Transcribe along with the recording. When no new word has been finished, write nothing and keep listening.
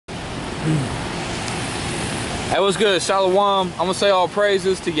Hey, what's good? Shalom. I'm gonna say all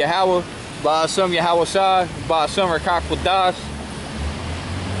praises to Yahweh, by some Yahweh Shai, by some Rakakwadash.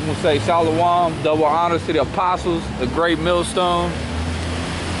 I'm gonna say Shalom, double honors to the apostles, the great millstone.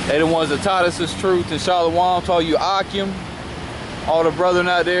 They the ones that taught us this truth. And Shalom to all you Akim, all the brethren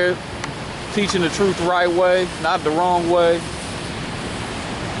out there teaching the truth the right way, not the wrong way.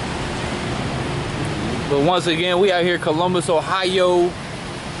 But once again, we out here Columbus, Ohio,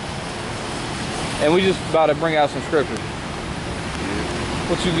 and we just about to bring out some scriptures.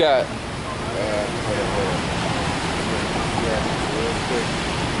 What you got?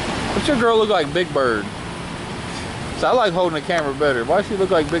 What's your girl look like Big Bird? So I like holding the camera better. Why does she look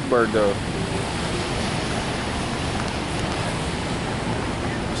like Big Bird though?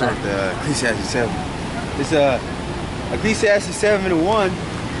 It's like the Ecclesiastes 7. It's Ecclesiastes 7:1.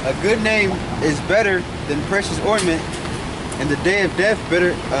 A good name is better than precious ornament, and the day of death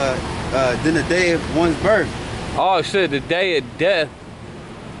better than the day of one's birth. Oh shit, the day of death.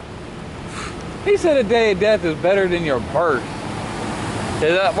 He said the day of death is better than your birth.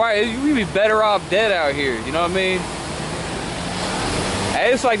 Why you be better off dead out here? You know what I mean?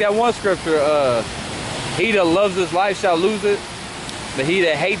 Hey, it's like that one scripture. He that loves his life shall lose it, but he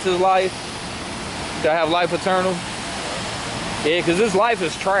that hates his life shall have life eternal. Yeah, because this life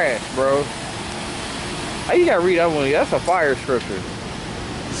is trash, bro. How you gotta read that one? That's a fire scripture.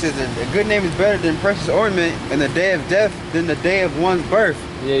 It says that a good name is better than precious ornament, and the day of death than the day of one's birth.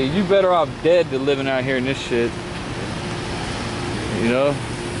 Yeah, you better off dead than living out here in this shit. You know?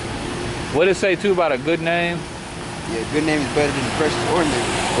 What did it say too about a good name? Yeah, a good name is better than precious ornament.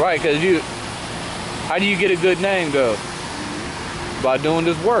 Right, because how do you get a good name though? By doing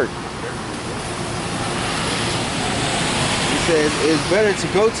this work. It says it's better to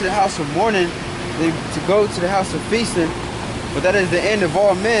go to the house of mourning than to go to the house of feasting, but that is the end of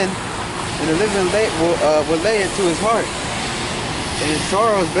all men, and the living will lay it to his heart. And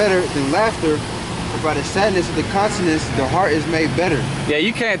sorrow is better than laughter, for by the sadness of the countenance the heart is made better. Yeah,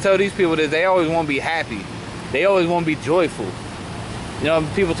 you can't tell these people that they always want to be happy. They always want to be joyful. You know,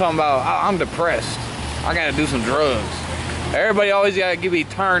 people talking about, I'm depressed, I gotta do some drugs. Everybody always gotta be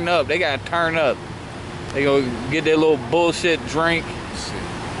turned up. They gotta turn up. They go get their little bullshit drink.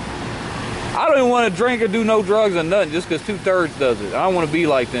 I don't even want to drink or do no drugs or nothing just because 2/3 does it. I don't want to be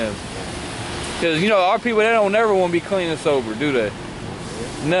like them. Because, you know, our people, they don't never want to be clean and sober, do they?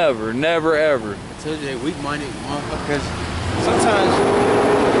 Never, never, ever. I told you they weak-minded motherfuckers. Sometimes,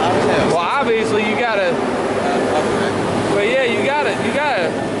 well, obviously, you gotta. But yeah, you gotta. Okay.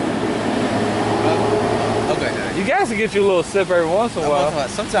 You got to get you a little sip every once in a while.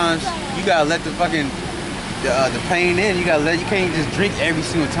 Sometimes you gotta let the fucking the pain in. You can't just drink every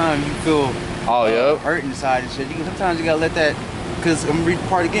single time you feel hurt inside and shit. Sometimes you gotta let that. Because I'm gonna read the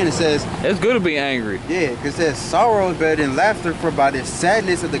part again. It says it's good to be angry. Yeah, because it says sorrow is better than laughter, for by the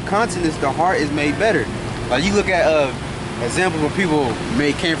sadness of the countenance the heart is made better. Like you look at examples where people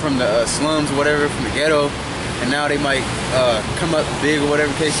came from the slums or whatever, from the ghetto, and now they might come up big or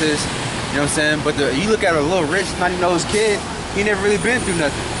whatever the case is. You know what I'm saying? But you look at a little rich 90-nose kid, he never really been through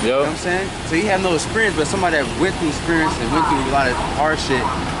nothing. Yep. You know what I'm saying? So he had no experience, but somebody that went through experience and went through a lot of hard shit,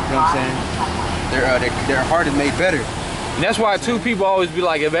 you know what I'm saying? Their heart is made better. And that's why too people always be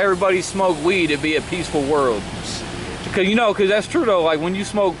like, if everybody smoked weed, it'd be a peaceful world. Because that's true though. Like when you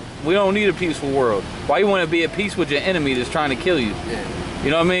smoke, we don't need a peaceful world. Why you want to be at peace with your enemy that's trying to kill you? Yeah. You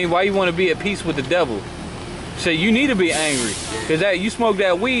know what I mean? Why you want to be at peace with the devil? So you need to be angry, because you smoke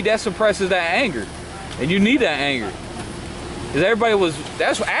that weed, that suppresses that anger, and you need that anger. Because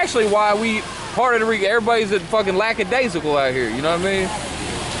that's actually why part of the reason everybody's fucking lackadaisical out here. You know what I mean?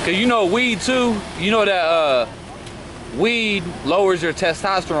 Because you know weed too. You know that weed lowers your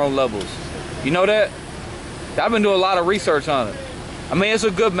testosterone levels. You know that? I've been doing a lot of research on it. I mean, it's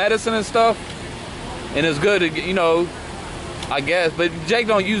a good medicine and stuff, and it's good to, you know, I guess, but Jake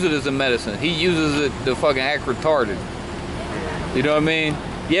don't use it as a medicine. He uses it to fucking act retarded. You know what I mean?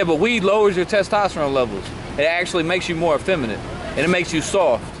 Yeah, but weed lowers your testosterone levels. It actually makes you more effeminate, and it makes you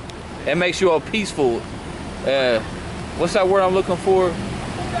soft. It makes you all peaceful. What's that word I'm looking for?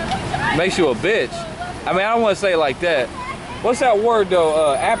 It makes you a bitch. I mean, I don't want to say it like that. What's that word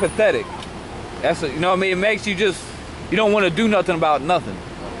though? Apathetic. You know what I mean? It makes you you don't want to do nothing about nothing.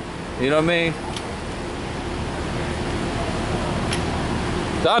 You know what I mean?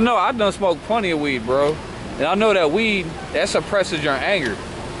 So I know I done smoked plenty of weed, bro. And I know that weed, that suppresses your anger.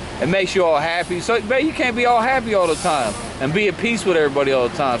 It makes you all happy. So, man, you can't be all happy all the time and be at peace with everybody all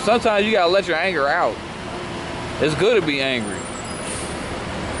the time. Sometimes you gotta let your anger out. It's good to be angry.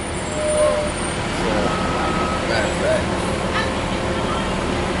 Matter of fact.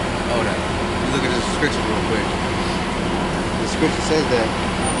 Hold on. scripture real quick. The scripture says that.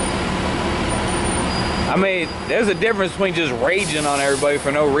 I mean, there's a difference between just raging on everybody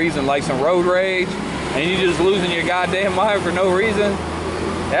for no reason, like some road rage, and you just losing your goddamn mind for no reason.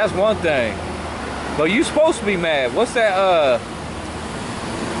 That's one thing. But you supposed to be mad. What's that, oh,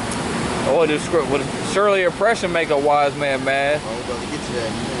 the script, surely oppression make a wise man mad. Oh, we're about to get to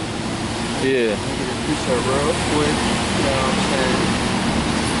that. Yeah. Let me get a picture real quick. You know what I'm saying?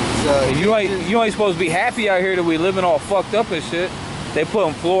 You ain't supposed to be happy out here that we living all fucked up and shit. They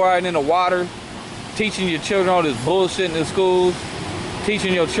putting fluoride in the water, teaching your children all this bullshit in the schools,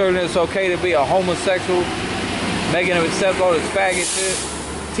 teaching your children it's okay to be a homosexual, making them accept all this faggot shit,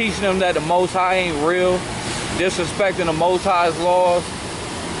 teaching them that the Most High ain't real, disrespecting the Most High's laws.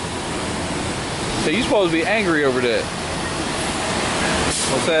 So you supposed to be angry over that.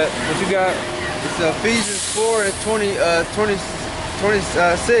 What's that? What you got? It's Ephesians 4 and 26.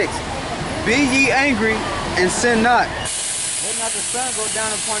 Be ye angry and sin not. Let not the sun go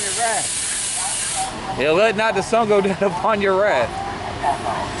down upon your wrath. Yeah, let not the sun go down upon your wrath.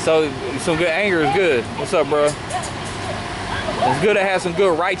 So some good anger is good. What's up, bro? It's good to have some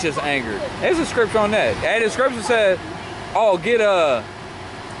good righteous anger. There's a scripture on that. And the scripture said, oh, get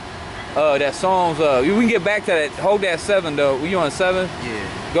that Psalms, we can get back to that, hold that 7 though. Were you on 7?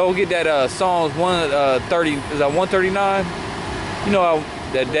 Yeah. Go get that Psalms 130, is that 139? You know how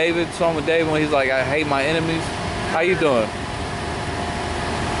that David, Psalm of David, when he's like, I hate my enemies. How you doing?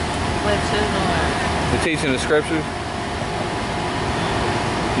 What's his name? You're teaching the scriptures?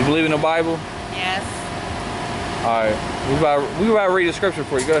 You believe in the Bible? Yes. Alright, we about to read the scripture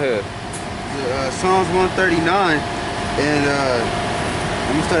for you, go ahead. Psalms 139 and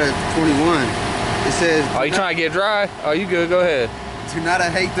I'm gonna start at 21. It says, Oh, you trying to get dry? Oh, you good, go ahead. do not I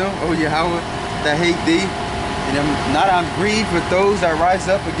hate them, O Yahweh, that hate thee, and am not I grieved with those that rise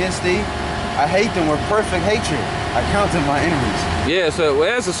up against thee. I hate them with perfect hatred. I count them my enemies. Yeah, so well,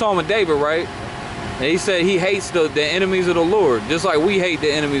 that's a Psalm of David, right? And he said he hates the enemies of the Lord, just like we hate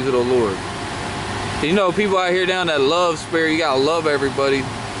the enemies of the Lord. You know, people out here down that love spirit, you gotta love everybody.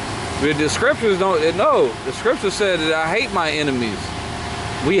 But the scriptures don't, no, the scripture said that I hate my enemies.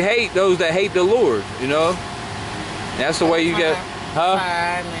 We hate those that hate the Lord, you know? That's the way you get, huh? What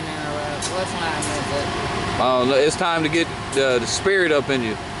time is it? It's time to get the spirit up in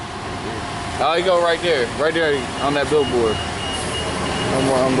you. Oh, you go right there on that billboard. No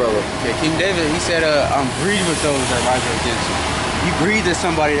more umbrella. Yeah, King David, he said, I'm grieved with those that rise up against you. You grieved at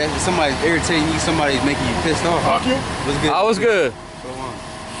somebody, that somebody's irritating you, somebody's making you pissed off. Fuck you. What's good? I was good. So on.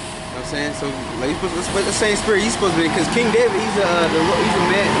 You know what I'm saying? So, like, the same spirit you're supposed to be, because King David, he's a man, the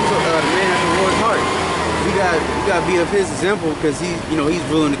man after the Lord's heart. You gotta be of his example, because he's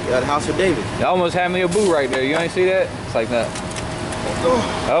ruling the house of David. You almost had me a boo right there. You ain't see that? It's like that.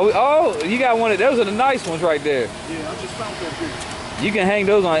 Oh, you got one of those are the nice ones right there. Yeah, I just found that here. You can hang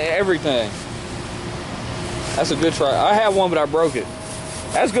those on everything. That's a good try. I had one, but I broke it.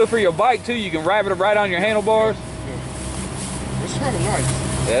 That's good for your bike too. You can wrap it right on your handlebars. Yeah. It's kind of nice.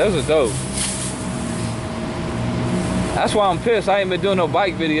 Yeah, those are dope. That's why I'm pissed. I ain't been doing no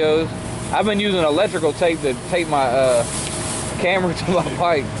bike videos. I've been using electrical tape to tape my camera to my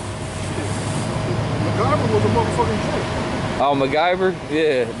bike. MacGyver was a motherfucking joke. Oh, MacGyver?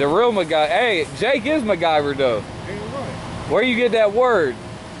 Yeah, the real MacGyver. Hey, Jake is MacGyver though. Ain't right. Where you get that word?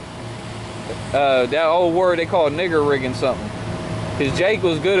 That old word they call nigger rigging something. Cause Jake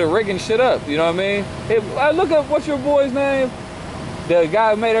was good at rigging shit up, you know what I mean? Hey, look up, what's your boy's name? The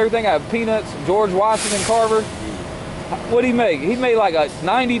guy who made everything out of peanuts, George Washington Carver. What'd he make? He made like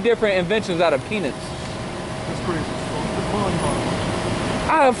 90 different inventions out of peanuts. That's crazy.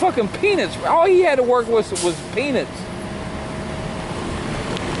 Out of fucking peanuts. All he had to work with was peanuts.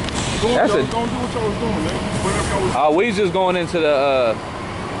 Don't do what y'all was doing, man. Whatever y'all was We just going into the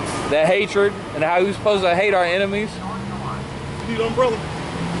hatred and how we supposed to hate our enemies. need an umbrella.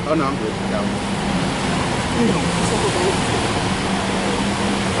 Oh, no, I'm good.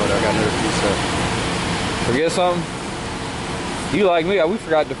 Oh, I got another piece of. Forget something? You like me, we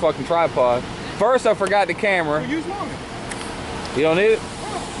forgot the fucking tripod. First I forgot the camera. Well, use mine. You don't need it? Oh,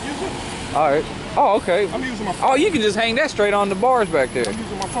 use it. Alright. Oh, okay. I'm using my phone. Oh, you can just hang that straight on the bars back there. I'm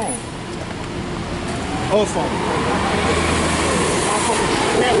using my phone. Old phone.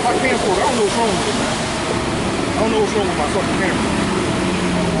 My camcorder. I don't know what's wrong with it. I don't know what's wrong with my fucking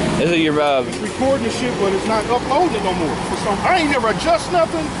camera. Is it your It's recording the shit, but it's not uploading it no more. I ain't never adjust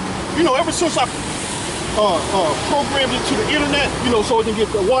nothing. You know, ever since I programmed it to the internet, you know, so it can get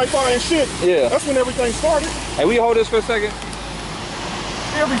the Wi-Fi and shit. Yeah. That's when everything started. Hey, will you hold this for a second?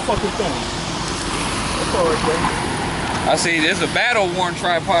 Every fucking thing. That's all right, bro. I see, there's a battle-worn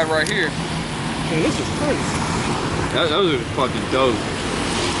tripod right here. Man, this is crazy. Those are fucking dope.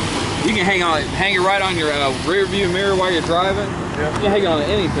 You can hang it right on your rear view mirror while you're driving. Yeah. You can hang it on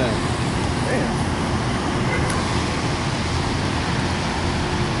anything. Damn.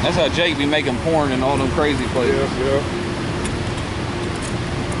 That's how Jake be making porn in all them crazy places. Yeah.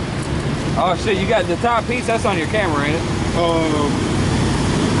 Oh shit, you got the top piece, that's on your camera, ain't it? What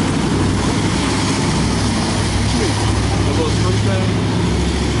you mean? The little screw thing?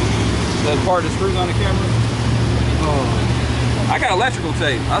 That part of the screws on the camera? I got electrical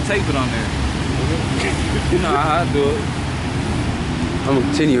tape. I'll tape it on there. You know how I do it. I'm gonna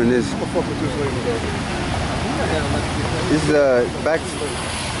continue on this. I'm gonna fuck with this later, though. This is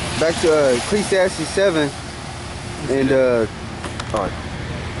back to Ecclesiastes 7 and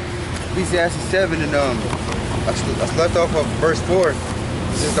Ecclesiastes 7 and I left off of verse 4. It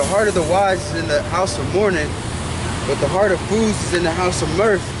says, the heart of the wise is in the house of mourning, but the heart of fools is in the house of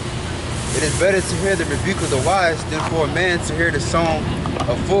mirth. It is better to hear the rebuke of the wise than for a man to hear the song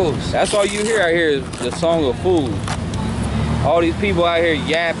of fools. That's all you hear out here is the song of fools. All these people out here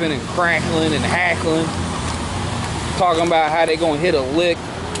yapping and crackling and hackling, talking about how they gonna hit a lick.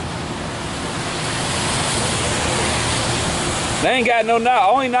 They ain't got no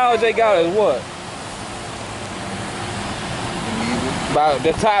knowledge. Only knowledge they got is what? About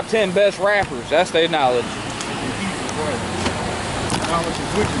the top 10 best rappers. That's their knowledge. Knowledge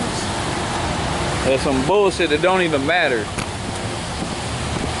is wickedness. There's some bullshit that don't even matter. It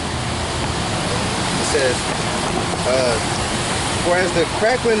says, whereas the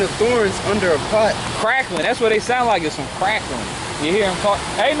crackling of thorns under a pot. Crackling, that's what they sound like, is some crackling. You hear them talk,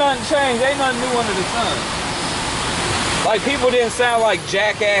 ain't nothing changed, ain't nothing new under the sun. Like people didn't sound like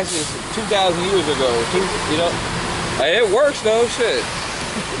jackasses 2,000 years ago, you know? Hey, it works though, shit.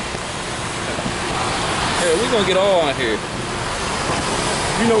 Here, we gonna get all on here.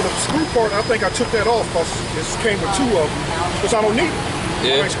 You know, the screw part, I think I took that off because it came with 2 of them. Because I don't need it.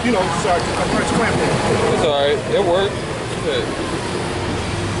 Yeah. You know, so I just clamp it. It's alright, it worked. Shit.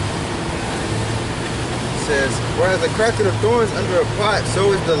 It says, whereas the cracking of thorns under a pot, so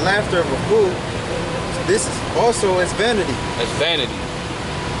is the laughter of a fool. This is also its vanity. That's vanity.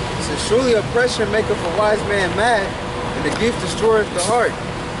 It says, surely oppression maketh a wise man mad, and the gift destroyeth the heart.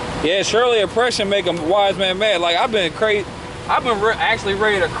 Yeah, surely oppression make a wise man mad. Like I've been crazy. I've been actually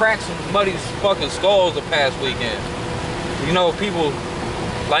ready to crack some buddies' fucking skulls the past weekend. You know, people,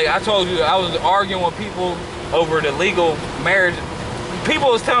 like I told you, I was arguing with people over the legal marriage.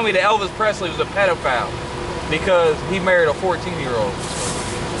 People was telling me that Elvis Presley was a pedophile because he married a 14-year-old.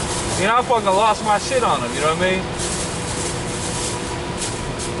 You know, I fucking lost my shit on him, you know what I mean?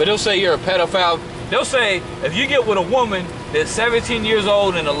 But they'll say you're a pedophile. They'll say if you get with a woman that's 17 years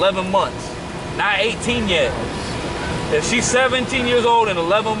old and 11 months, not 18 yet, if she's 17 years old and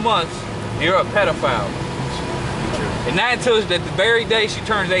 11 months, you're a pedophile. And not until the very day she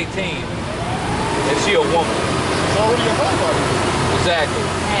turns 18 is she a woman. It's already a robot. Exactly.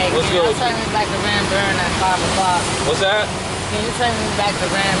 Hey, Let's can go. you take me back to Van Buren at 5 o'clock? What's that? Can you take me back to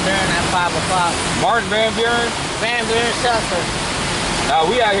Van Buren at 5 o'clock? Martin Van Buren? Van Buren Shelter. Nah,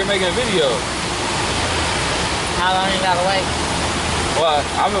 we out here making a video. How long you gotta wait? Well,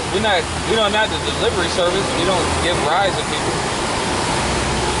 we don't have the delivery service. We don't give rides to people.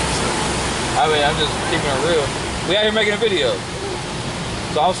 I mean, I'm just keeping it real. We out here making a video.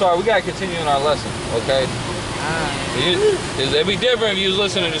 So I'm sorry, we gotta continue in our lesson, okay? It'd be different if you was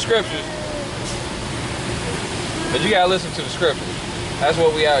listening to the scriptures. But you gotta listen to the scriptures. That's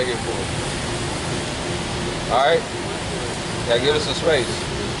what we out here for. Alright? Gotta give us some space.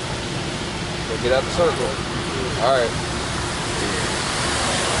 So get out the circle. Alright.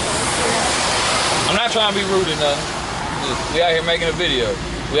 I'm not trying to be rude or nothing. We out here making a video.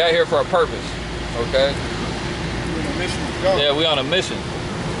 We out here for a purpose. Okay? We're on a mission to go. Yeah, we on a mission.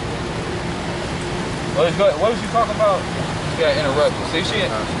 What was you talking about? You got interrupted. See, she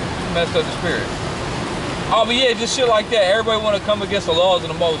messed up the spirit. Oh, but yeah, just shit like that. Everybody want to come against the laws of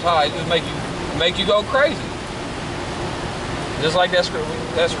the Most High. It just make you go crazy. Just like that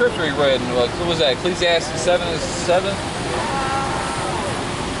scripture he read. What was that? Ecclesiastes 7:7.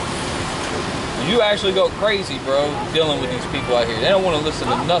 You actually go crazy, bro, dealing with these people out here. They don't want to listen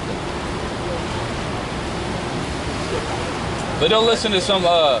to nothing. But they'll listen to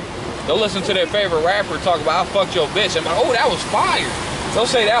they'll listen to their favorite rapper talk about, I fucked your bitch. I'm like, oh, that was fire. They'll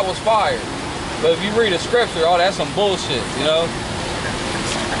say that was fire. But if you read a scripture, oh, that's some bullshit, you know?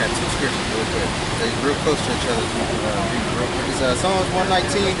 I got 2 scriptures real quick. They're real close to each other. It's Psalms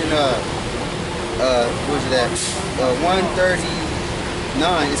 119 and what was it at? 139.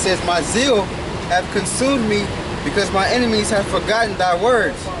 It says, my zeal have consumed me because my enemies have forgotten thy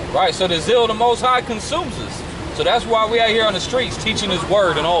words. Right, so the zeal of the Most High consumes us. So that's why we out here on the streets teaching His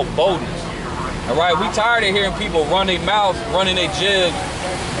word in all boldness. All right, we tired of hearing people run their mouth, running their jibs,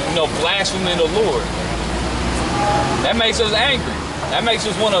 you know, blaspheming the Lord. That makes us angry. That makes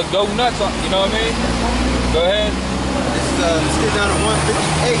us want to go nuts, you know what I mean? Go ahead. Let's get down to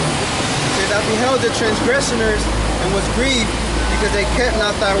 158. It says, I beheld the transgressors and was grieved because they kept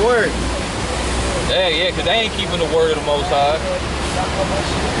not thy word. Yeah, because they ain't keeping the word of the Most High.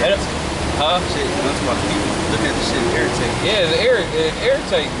 Huh? Shit, I'm talking about people looking at the shit and irritating. Yeah, it's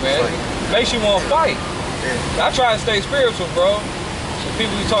irritating, man. Makes you want to fight. Yeah. I try to stay spiritual, bro. So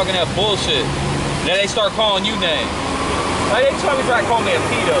people be talking that bullshit. And then they start calling you names. Like they try to call me a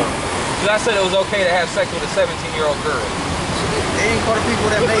pedo. Because I said it was okay to have sex with a 17-year-old girl. They ain't call the people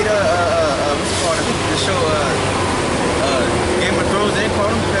that made what's it called, the show Game of Thrones, they ain't call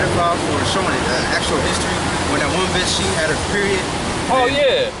them pedophiles for showing it, actual history. When that one bitch, she had a period. Oh, and,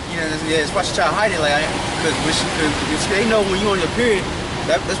 yeah. You know, that's why she tried to hide it, like, because they know when you on your period,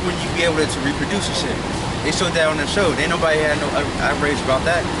 that's when you be able to reproduce and shit. They showed that on the show. Ain't nobody had no outrage about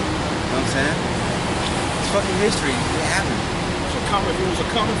that. You know what I'm saying? It's fucking history. It happened. It was a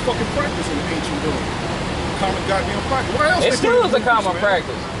common fucking practice in the ancient world. Common goddamn practice. Why else? It still is a common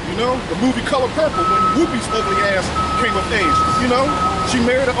practice. You know, the movie Color Purple, when Whoopi's ugly ass came of age. You know, she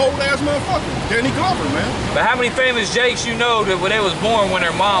married an old ass motherfucker, Danny Glover, man. But how many famous Jakes you know that when they was born when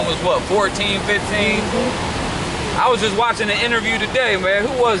their mom was what, 14, 15? I was just watching an interview today, man.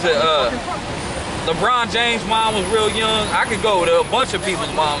 Who was it? LeBron James' mom was real young. I could go to a bunch of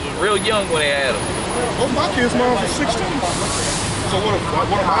people's moms was real young when they had them. Oh, my kid's mom was 16. So what am I,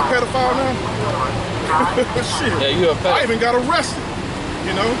 a pedophile now? Shit. Yeah, you a pedophile. I even got arrested,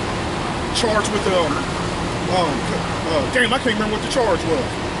 you know? Charged with, damn, I can't remember what the charge was.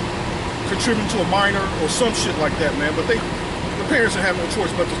 Contributing to a minor or some shit like that, man. But the parents didn't have no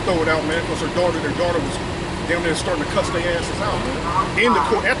choice but to throw it out, man, because their daughter was down there starting to cuss their asses out, man.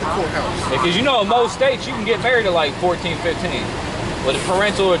 At the courthouse. Because you know, in most states, you can get married at like 14, 15 with a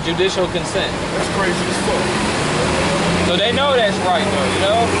parental or judicial consent. That's crazy as fuck. So they know that's right, though, you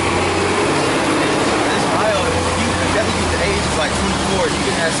know? It's wild. You definitely use the age is like 24. You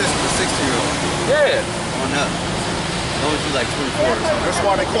can have sex with a 60-year-old. Yeah. On up. As long as you like 24 or something. That's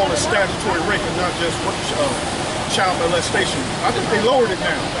why they call it statutory rape and not just child molestation. I think they lowered it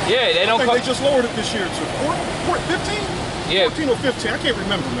now. Yeah, they don't. I think they just lowered it this year to 15. Yeah. 14 or 15. I can't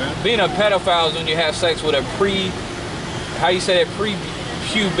remember, man. Being a pedophile is when you have sex with a how you say that,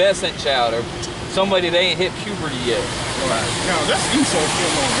 prepubescent child or somebody they ain't hit puberty yet. Right. Now that's Esau's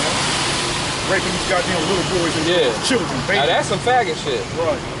going on, man. Raping these goddamn little boys and children, babies. Now that's some faggot shit.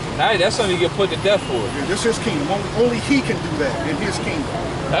 Right. Now that's something you get put to death for. Yeah, this is his kingdom. Only he can do that in his kingdom.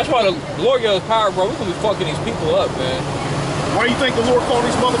 That's why the Lord gave us power, bro. We can be fucking these people up, man. Why do you think the Lord called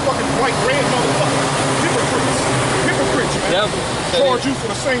these motherfucking white red motherfuckers hypocrites? Hypocrites, man. Yep. Charge you for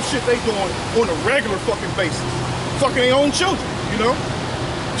the same shit they doing on a regular fucking basis. Fucking their own children, you know?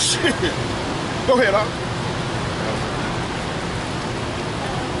 Shit. Go ahead,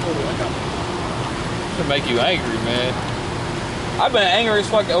 To make you angry, man. I've been angry as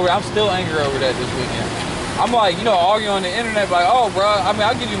fuck over. I'm still angry over that this weekend. I'm like, you know, arguing on the internet, like, oh, bro. I mean,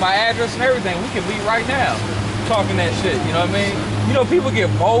 I'll give you my address and everything. We can meet right now, talking that shit. You know what I mean? You know, people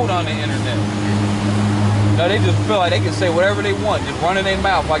get bold on the internet. You know, they just feel like they can say whatever they want, just running their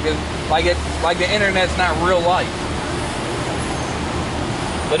mouth like the internet's not real life.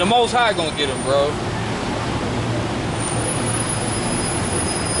 But the Most High gonna get them, bro.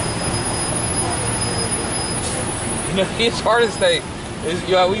 You know, it's hard to stay.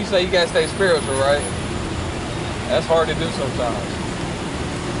 You know, we say you gotta stay spiritual, right? That's hard to do sometimes.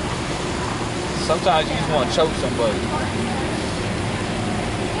 Sometimes you just want to choke somebody.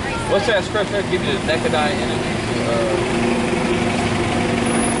 What's that scripture? Give you the Necodine energy.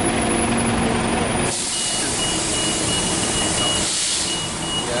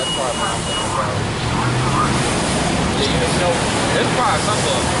 Yeah, that's probably what I'm thinking about. Yeah, you know, there's probably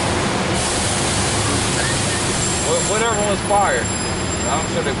something. Whatever one's fired. I'm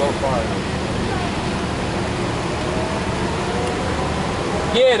sure they both fired.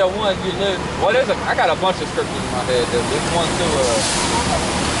 Yeah, the one you live. Well, I got a bunch of scriptures in my head. There's one too.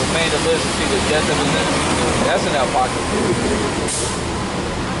 The man that lives to see the death of his enemies. That's an apocalypse.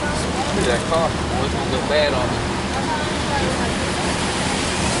 That car was gonna go bad on me.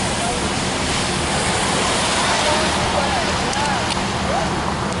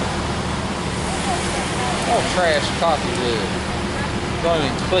 Oh, trash coffee lid. Don't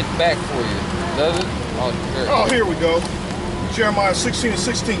even click back for you, does it? Oh, here we go. Jeremiah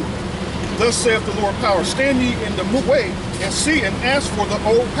 16:16. Thus saith the Lord power, stand ye in the way and see and ask for the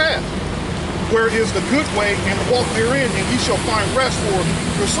old path, where is the good way, and walk therein, and ye shall find rest for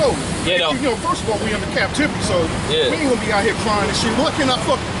your soul. Yeah, You know, first of all, we under captivity, so Yeah. we ain't gonna be out here crying and shit. What can I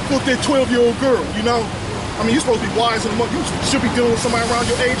fuck that 12-year-old girl, you know? I mean, you're supposed to be wise and you should be dealing with somebody around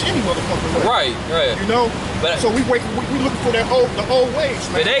your age any motherfucking way. Right. You know? But- so we looking for the old ways,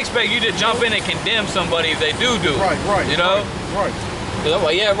 man. But they expect you to jump in and condemn somebody if they do. Right. You know? Right. 'Cause I'm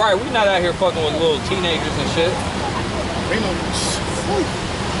like, yeah, right. We're not out here fucking with little teenagers and shit. They know.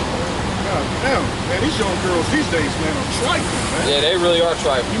 God damn, man, these young girls these days, man, are trifling, man. Yeah, they really are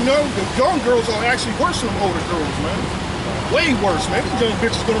trifling. You know, the young girls are actually worse than older girls, man. Way worse, man. These young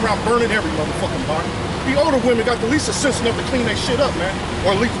bitches going around burning every motherfucking body. The older women got the least of sense enough to clean their shit up, man.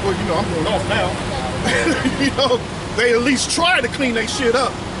 Or at least, well, you know, I'm going off now. You know, they at least try to clean their shit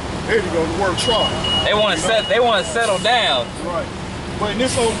up. There you go, the word try. They want to They want to settle down. Right. But in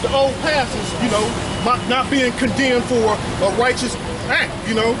this the old past is, you know, not being condemned for a righteous act,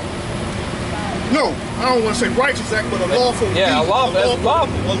 you know. No, I don't want to say righteous act, but a lawful deed. Yeah, lawful. A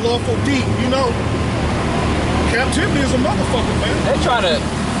lawful deed, you know. Captivity is a motherfucker, man. They're trying to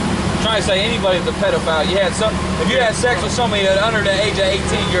say anybody's a pedophile. If you had sex with somebody under the age of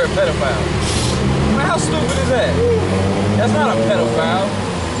 18, you're a pedophile. Well, how stupid is that? That's not a pedophile.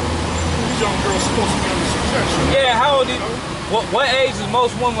 These young girls supposed to be under subjection. Yeah, how old? What age is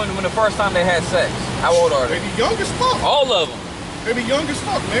most women when the first time they had sex? How old are they? They be young as fuck. All of them. They be young as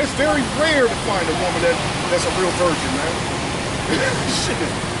fuck, man. It's very rare to find a woman that's a real virgin, man. Shit,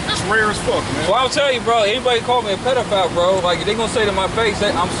 that's rare as fuck, man. So I'll tell you, bro, anybody call me a pedophile, bro, like they gonna say to my face,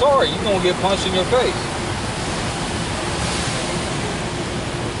 I'm sorry, you're gonna get punched in your face.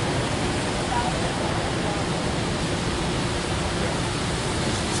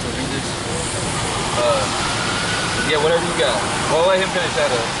 Yeah, whatever you got. Well, let him finish that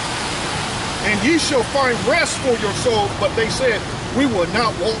up. And ye shall find rest for your soul, but they said, we will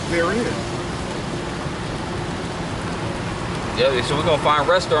not walk therein. Yeah, so we're gonna find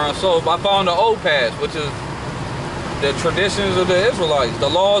rest for our soul by following the old path, which is the traditions of the Israelites, the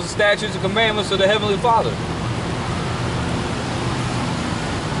laws, the statutes, and commandments of the Heavenly Father.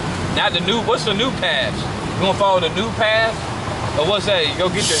 Not the new. What's the new path? You gonna follow the new path, or what's that? You go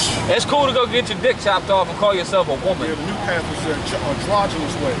get your. It's cool to go get your dick chopped off and call yourself a woman. Yeah, the new path is the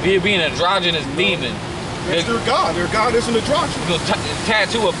androgynous way. Being an androgynous demon. It's their God. Their God isn't androgynous. You go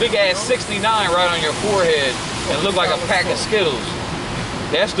tattoo a big ass 69 right on your forehead and look like a pack of Skittles.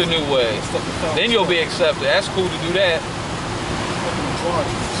 That's the new way. Then you'll be accepted. That's cool to do that.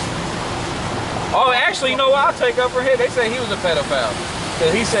 Oh, actually, you know what? I'll take up for him. They say he was a pedophile.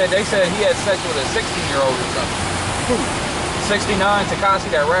 They said he had sex with a 16-year-old or something. 69,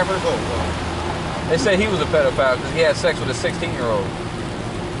 Tekashi, that rapper. They say he was a pedophile because he had sex with a 16-year-old.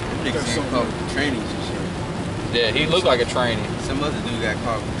 Niggas getting caught with the trainees and shit. Yeah, he looked like a trainee. Some other dude got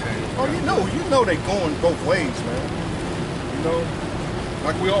caught with trainees. Oh, you know they going both ways, man. You know,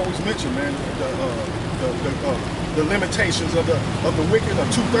 like we always mention, man, the limitations of the wicked are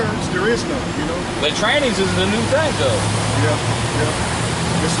 2/3. There is none, you know. But trainees is the new thing, though. Yeah.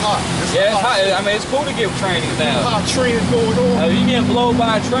 It's hot. It's hot. I mean, it's cool to give trainees now. Hot training going on. You getting blown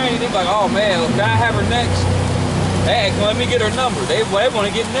by a trainee, they be like, oh man, can I have her next? Hey, let me get her number. They want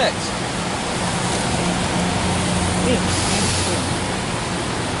to get next.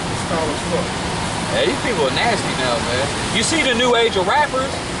 Yeah, these people are nasty now, man. You see the new age of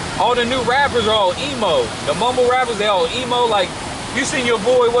rappers? All the new rappers are all emo. The mumble rappers, they all emo. Like, you seen your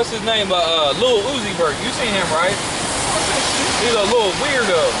boy, what's his name? Lil Uzi Vert. You seen him, right? He's a little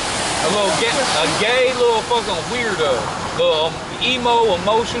weirdo. A gay little fucking weirdo. Little emo,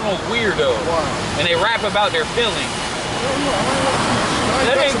 emotional weirdo. Wow. And they rap about their feelings.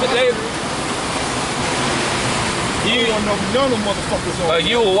 None of them motherfuckers on.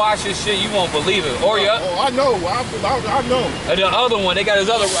 You will watch this shit, you won't believe it. Or I know. I know. The other one, they got his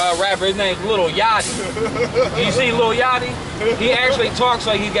other rapper, his name's Lil Yachty. You see Lil Yachty? He actually talks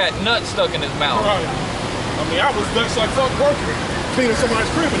like he got nuts stuck in his mouth. Right. I mean, I was that's like fuck working, cleaning somebody's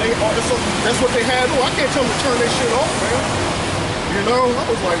crib, and that's what they had on. I can't tell them to turn their shit off, man. You know, I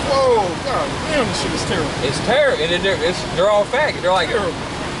was like, whoa, god damn, this shit is terrible. It's terrible, and they're all faggot. They're like,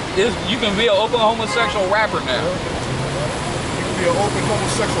 you can be an open homosexual rapper now. You can be an open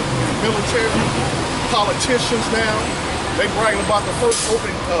homosexual military, politicians now. They bragging about the first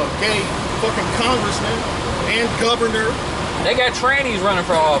open gay fucking congressman and governor. They got trannies running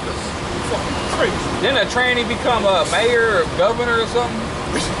for office. Fucking crazy. Didn't a tranny become a mayor or governor or something?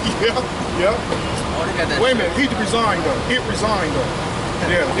 Yeah. Oh, they got that Wait a minute, he resigned though. It resigned though.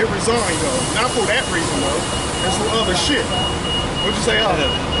 Yeah, it resigned though. Not for that reason though. It's for other shit. What'd you say?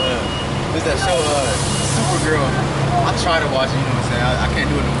 There's that show, Supergirl. I try to watch it, you know what I'm saying? I can't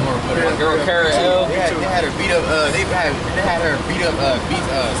do it no more. But My girl Kara L. they had her beat up. They had her beat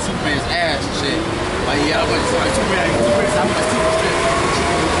Superman's ass and shit. Like yeah, I went to Superman. I'm a super shit.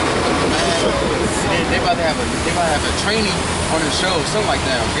 And they about to have a training on the show, something like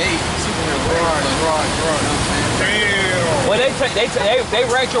that. Okay, superhero. Right. You know what I'm saying? Damn. Well, they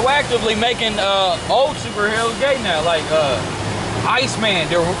retroactively making old superheroes gay now, like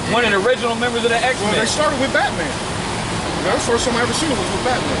Iceman. They're one of the original members of the X-Men. Well, they started with Batman. That was the first time I ever seen it was with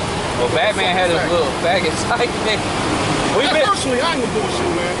Batman. Well, Batman had his little faggot sidekick. Personally, I ain't gonna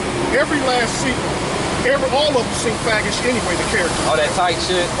bullshit, man. Every last sequel, all of them seem faggish anyway, the characters. All that tight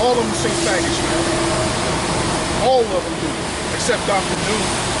shit. All of them seem faggish, man. All of them do. Except Dr. Doom.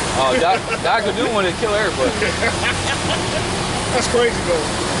 Oh, Dr. Doom wanted to kill everybody. That's crazy, though.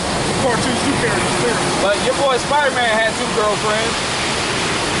 The cartoons do carry the spirit. But your boy Spider-Man had 2 girlfriends.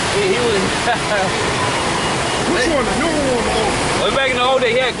 He was... Which one? The new one or the old one? Well, back in the old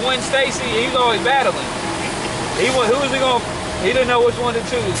day, he had Gwen Stacy. He was always battling. Who was he going to... He didn't know which one to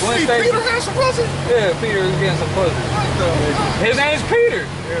choose. Gwen Stacy. Peter has some pussy? Yeah, Peter was getting some pussy. His name's Peter.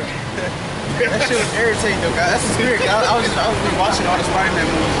 That shit was irritating though, guys. That's the spirit. I was watching all the Spider-Man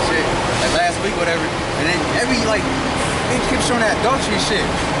movies and shit, like last week, whatever. And then they keep showing that adultery shit.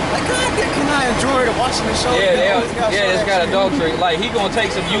 Like, God, can I enjoy watching the show? It's got adultery. Like, he gonna take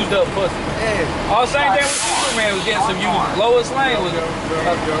some used up pussy. Yeah. All same thing with Superman was getting some used. Lois Lane was.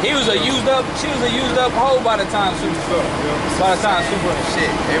 He was a used up. She was a used up hoe by the time Superman. Shit,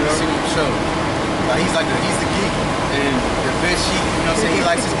 every single show. Like, he's the geek, and the bitch, you know what I'm saying? He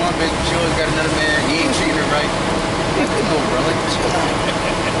likes his one bitch, but she always got another man. He ain't treating her right. Like, come on, bro. Like, chill out.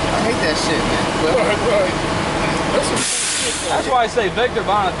 I hate that shit, man. But, Right. That's why I say Victor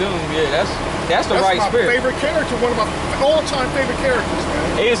Von Doom. Yeah, that's the right spirit. That's my favorite character. One of my all-time favorite characters,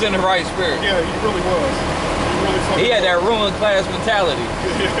 man. He is in the right spirit. Yeah, he really was. He had that ruling class mentality.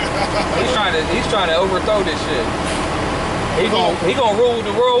 He's trying to overthrow this shit. He gonna rule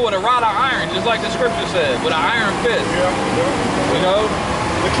the world with a rod of iron, just like the scripture said, with an iron fist. Yeah. You know?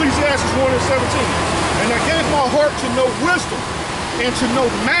 Ecclesiastes 1:17. And I gave my heart to know wisdom and to know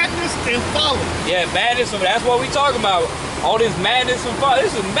madness and folly. Yeah, madness. That's what we talking about. All this madness and folly.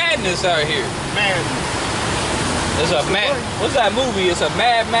 This is madness out here. Madness. It's a mad. What's that movie? It's a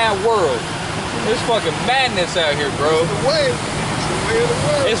madman world. It's fucking madness out here, bro. It's the way. It's the way of the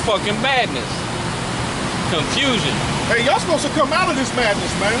world. It's fucking madness. Confusion. Hey, y'all supposed to come out of this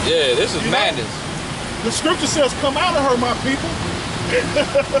madness, man. Yeah, this is madness. The scripture says, come out of her, my people.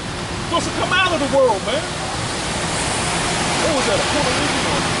 Supposed to come out of the world, man. What was that, a Puerto Rican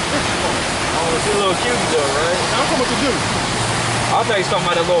or Mexican? Oh, it's a little cute though, right? Now I'm talking about the dude. I'll tell you something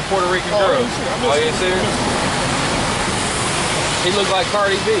about that little Puerto Rican girl. Oh, you see her? He looked like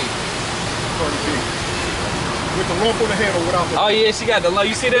Cardi B. Cardi B. With the lump on the head or without the lump? Oh yeah, she got the lump.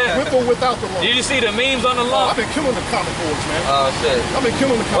 You see that? With or without the lump? Did you see the memes on the Oh, lump? I've been killing the comic boards, man. Oh shit. I've been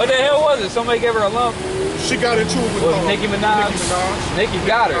killing the comic What the hell was it? Somebody gave her a lump? She got into it with Nicki Minaj. Nicki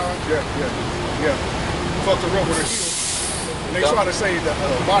got her. Yeah. Fucked her up with her heels. And they try to say that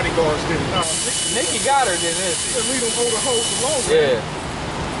bodyguards did it. Nah, Nicki got her, didn't it? They leave them older hoes alone, Yeah. man.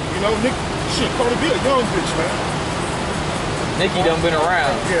 You know, Cardi B a young bitch, man. Nicki done been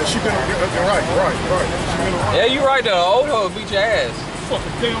around. Yeah, she been right. She been around. Yeah, you right though. The old hoe beat your ass.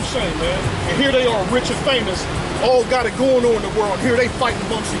 Fucking damn shame, man. And here they are, rich and famous, all got it going on in the world. Here they fighting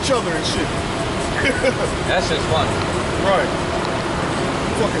amongst each other and shit. That's just funny. Right.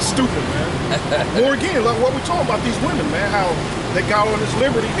 Fucking stupid, man. More again, like what we talking about, these women, man, how they got all this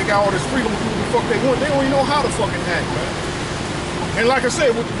liberty, they got all this freedom to do what the fuck they want. They don't even know how to fucking act, man. And like I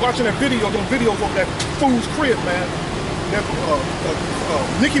said, watching that video, them videos of that fool's crib, man. That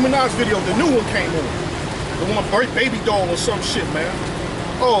Nicki Minaj video, the new one came on. The one baby doll or some shit, man.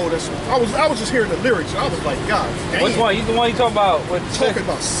 Oh, I was just hearing the lyrics and I was like, God damn. Which one? The one you talking about? Talking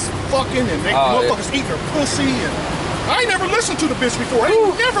about fucking and they motherfuckers eating her pussy and I ain't never listened to the bitch before. I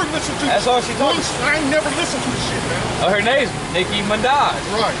ain't never listened to That's all she talking. I ain't never listened to the shit, man. Oh, her name's Nicki Minaj.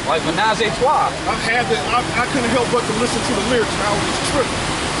 Right. Like Minaj a Trois. I couldn't help but to listen to the lyrics and I was just tripping.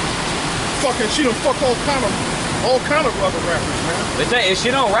 Fucking, she done fucked all kind of other rappers, man. The thing, if she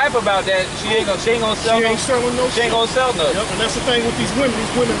don't rap about that, she ain't gonna sell. She ain't selling no shit. She ain't gonna sell nothing. Yep, and that's the thing with these women.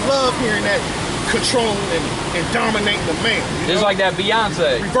 These women love hearing that controlling and dominating the man. Just like that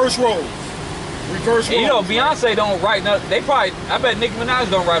Beyonce. Reverse roles. Reverse roles. You know, Beyonce don't write nothing. They probably, I bet Nicki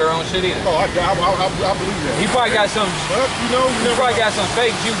Minaj don't write her own shit either. Oh, I believe that. He probably got some. But, you know, He probably got some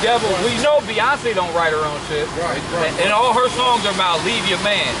fake Jew devil. Well, you know, Beyonce don't write her own shit. Right. And all her songs are about leave your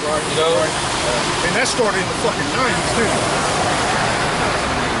man. Right. You know. Right. And that started in the fucking 90s too.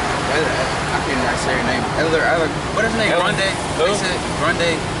 I can't say her name. What is her name? Grande. Who?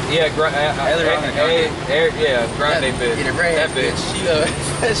 Grande. Yeah, Grande bitch. Yeah, the red that bitch. She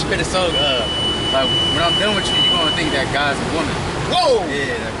she made a song. Like when I'm done with you, you're gonna think that guy's a woman. Whoa!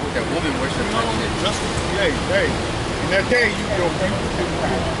 Yeah, that woman worship type shit. Just, hey. In that day, you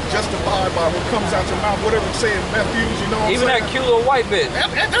justified by what comes out your mouth, whatever you say in Matthews, you know what I'm Even saying? that cute little white bitch.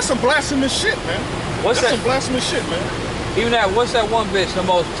 That's some blasphemous shit, man. What's That's that? some blasphemous shit, man. Even what's that one bitch? The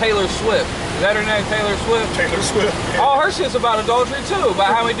most Taylor Swift. Is that her name? Taylor Swift. Taylor Swift. All her shit's about adultery too.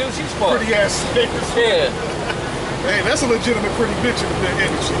 About how many dudes she's fucked. Pretty ass Taylor Swift. Yeah. Hey, that's a legitimate pretty bitch in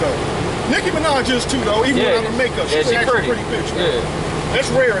the industry, though. Nicki Minaj is too, though. Even without her makeup, she's actually pretty bitch, man. Yeah. That's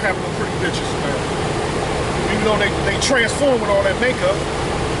rare having them pretty bitches, man. Even though they transform with all that makeup.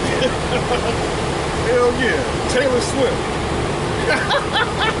 Hell yeah. Taylor Swift.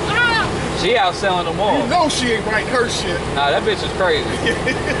 She outselling them all. You know she ain't writing her shit. Nah, that bitch is crazy.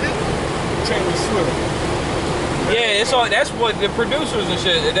 Taylor Swift. Yeah, it's all. That's what the producers and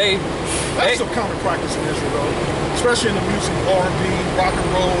shit. That's some common practice in Israel, though. Especially in the music, R&B, rock and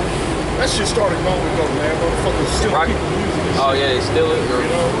roll. That shit started long ago, man. Motherfuckers still keep music. Oh yeah, they steal it.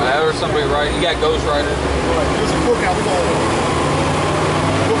 Or somebody write. You got ghostwriters. Right. There's a book out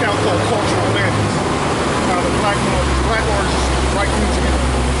called Cultural Madness. How the black artists write music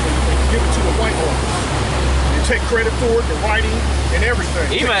and give it to a white artist. They take credit for it, the writing, and everything.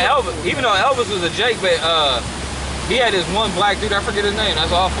 Even though Elvis was a Jake, but he had this one black dude. I forget his name.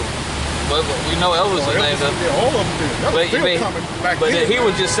 That's awful. But we know Elvis' name. Yeah, all of them did. That was real common back then. But he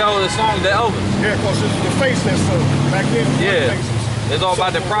would just sell the song to Elvis. Yeah, because it's the face that sold. Back then, yeah, it's all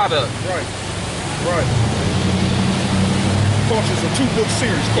about the product. Right. Culture's a 2-book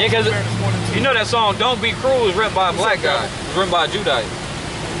series. Yeah, because you know that song "Don't Be Cruel" is written by a black guy. It was written by a Judite.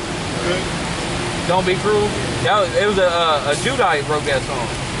 Okay. Don't Be Cruel. It was a Judite wrote that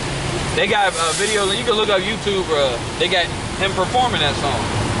song. They got videos, and you can look up YouTube. They got him performing that song.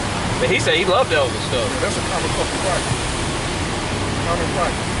 But he said he loved Elvis stuff. Yeah, that's a common fucking practice. Common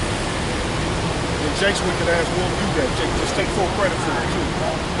practice. And Jake's wicked ass won't do that. Jake just take full credit for it too.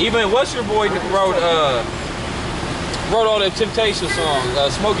 Even what's your boy wrote all the Temptation songs,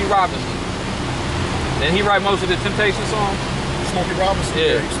 Smokey Robinson. Didn't he write most of the Temptation songs? Smokey Robinson?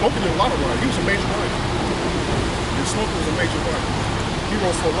 Yeah. Smokey did a lot of writing. He was a major writer. And Smokey was a major writer. He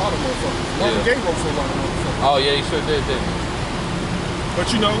wrote for a lot of motherfuckers. Marvin Gaye wrote for a lot of motherfuckers. Oh yeah, he sure did, didn't he? But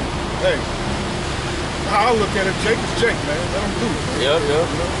you know, hey, how I look at it, Jake is Jake, man. Let him do it. Yeah. You know,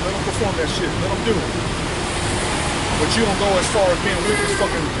 let him perform that shit. Let him do it. But you don't go as far as being witness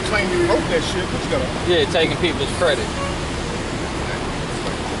fucking claim you wrote that shit, but you gotta... Yeah, taking people's credit.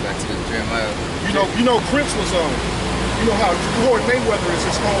 Back to the Jeremiah. You know Prince was you know how Floyd Mayweather is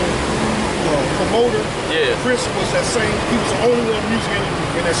his own promoter. Yeah. Prince was he was the only one music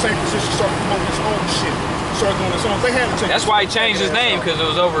in that same position, started promoting his own shit. Started doing his own. They had to take. That's why he changed his name, because it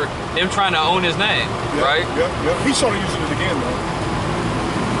was over him trying to own his name, right? Yep. He started using it again though.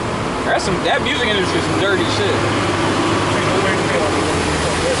 That music industry is some dirty shit. Ain't no way to hell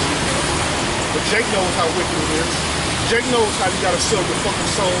that shit. But Jake knows how wicked it is. Jake knows how you gotta sell your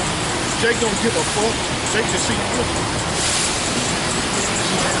fucking soul. Jake don't give a fuck. Jake just see you.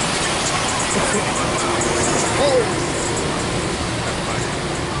 Oh.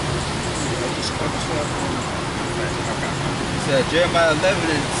 Jeremiah 11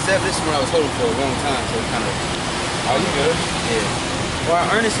 and 7, this is when I was holding for a long time, so it kind of... Oh, you good? Yeah. For I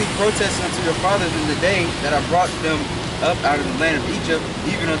earnestly protest unto your fathers in the day that I brought them up out of the land of Egypt,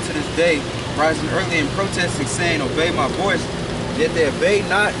 even unto this day, rising early and protesting, saying, obey my voice. Yet they obeyed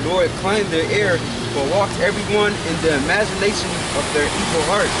not, nor inclined their ear, but walked everyone in the imagination of their evil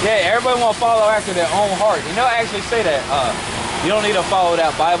heart. Yeah, everybody want to follow after their own heart. You know, actually say that. You don't need to follow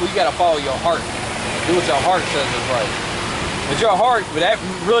that Bible. You got to follow your heart. Do what your heart says is right. But your heart, but that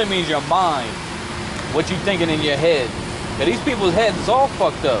really means your mind. What you thinking in your head. But these people's heads is all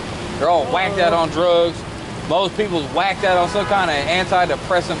fucked up. They're all whacked out on drugs. Most people's whacked out on some kind of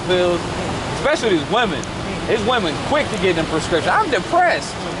antidepressant pills. Especially these women. These women quick to get them prescriptions. I'm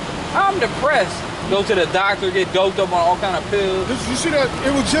depressed. Go to the doctor, get doped up on all kind of pills. You see that?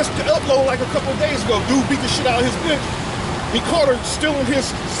 It was just the upload like a couple of days ago. Dude beat the shit out of his bitch. He caught her stealing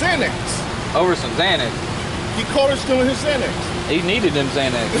his Xanax. Over some Xanax. He caught her stealing his Xanax. He needed them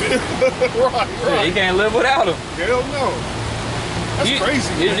Xanax. right. Yeah, he can't live without them. Hell no. That's crazy.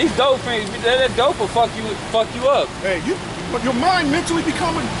 Man. These dope things, that dope will fuck you up. Hey, your mind mentally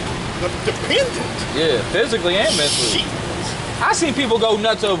becoming dependent. Yeah, physically and mentally. Shit. I see people go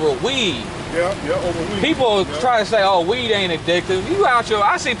nuts over weed. Yeah, over weed. People try to say, oh, weed ain't addictive. You out your,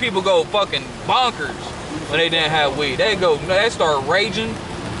 I see people go fucking bonkers when they didn't have weed. They start raging.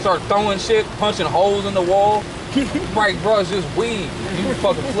 start throwing shit, punching holes in the wall. Right, bro, it's just weed. You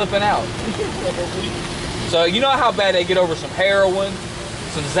fucking flipping out. So you know how bad they get over some heroin,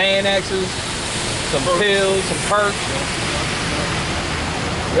 some Xanaxes, some pills, some perks?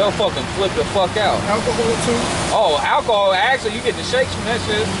 They'll fucking flip the fuck out. Alcohol too? Oh, alcohol, actually, you get the shakes from that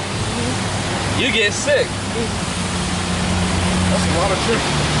shit. You get sick. That's a lot of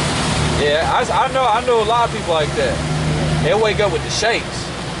drinking. Yeah, I know a lot of people like that. They wake up with the shakes.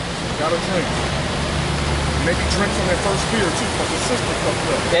 Gotta drink. Maybe drink from that first beer too, because the system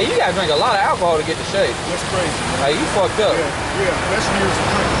fucked up. Yeah, you gotta drink a lot of alcohol to get the shakes. That's crazy. Like, you fucked up. Yeah, that's years of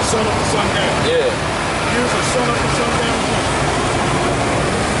drinking. Sun up and sun down. Yeah. Years of sun up and sun down drinking.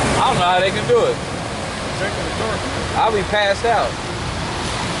 I don't know how they can do it. Drinking the dark. I'll be passed out.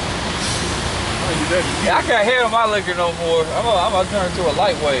 Yeah, I can't handle my liquor no more. I'm gonna turn into a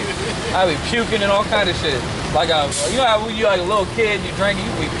lightweight. I'll be puking and all kind of shit. Like you know how when you like a little kid and you drink and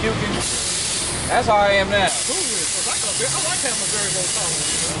you be puking? That's how I am now. Cool, I like having a very low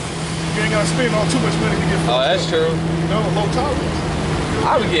tolerance. You ain't gotta spend all too much money to get fucked Oh, that's up. true. No, low tolerance.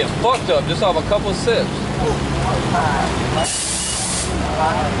 I be getting fucked up just off a couple of sips.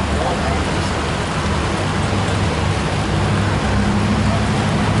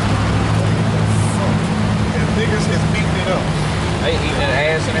 And niggas is beating it up. They eating that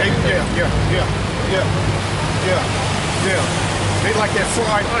ass and everything. Yeah. They like that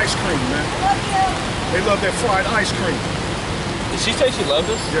fried ice cream, man. They love that fried ice cream. Did she say she loved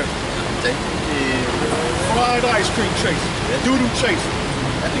us? Yeah. Fried ice cream chasing. Doodoo chasing.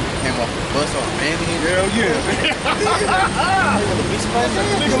 That nigga came off the bus on Manny. Hell yeah.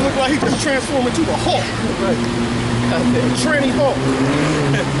 Nigga look like he just transformed into the Hulk. Tranny Hulk.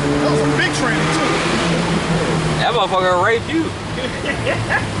 That was a big tranny too. That motherfucker raped you.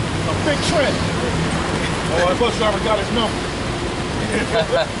 A big tranny. Oh, that bus driver got his number.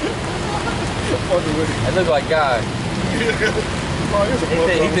 Fucking with him. That look like Guy. Oh, here's a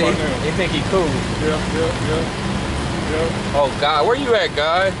bus driver right now. He think he cool. Yeah. Oh, God, where you at,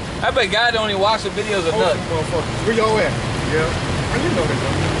 Guy? I bet Guy don't even watch the videos of nothing. Motherfuckers. Where y'all at? Yeah. And you know they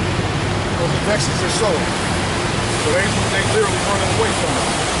don't. Because it vexes their soul. So they literally running away from it.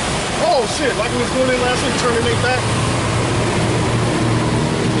 Oh shit, like we was doing it last week, turning their back.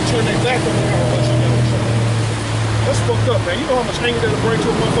 They turn their back on the conversation. That's fucked up, man. You know how much anger that'll bring to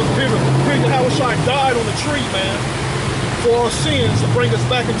a motherfucker. Peter Howard died on the tree, man, for our sins to bring us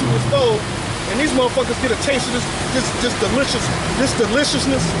back into his fold. And these motherfuckers get a taste of this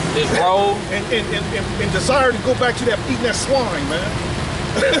deliciousness. This roll. And desire to go back to that eating that swine, man.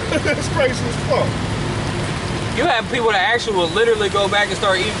 It's crazy as fuck. You have people that actually will literally go back and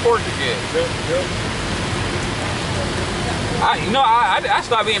start eating pork again. I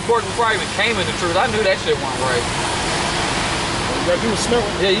stopped eating pork before I even came into truth. I knew that shit wasn't right. You gotta do is smell it.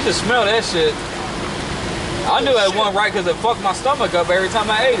 Yeah, you just smell that shit. I knew it wasn't right because it fucked my stomach up every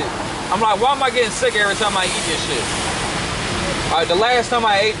time I ate it. I'm like, why am I getting sick every time I eat this shit? All right, the last time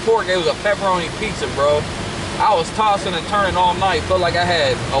I ate pork, it was a pepperoni pizza, bro. I was tossing and turning all night. Felt like I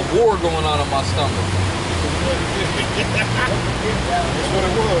had a war going on in my stomach. That's what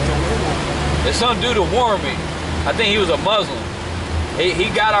it was. There's some dude to warn me. I think he was a Muslim. He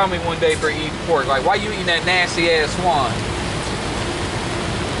got on me one day for eating pork. Like, why you eating that nasty ass swine?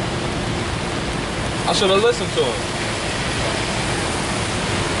 I should have listened to him.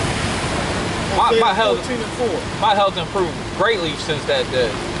 My health improved greatly since that day.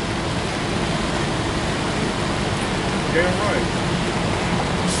 Damn right.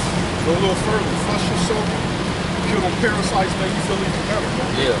 Go a little further. Flush yourself. Kill them parasites, make you feel even better.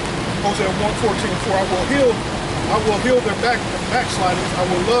 Yeah. Hosea 1:14-4. I will heal their backslidings. I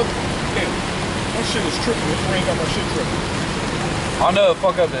will love them. My shit is tripping. This rain got my shit tripping. I know it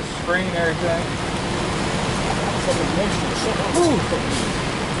fuck up the screen and everything. Fucking moisture or something.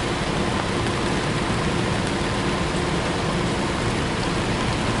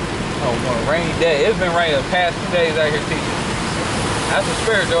 Oh, what a rainy day. It's been raining the past 2 days out here teaching. That's the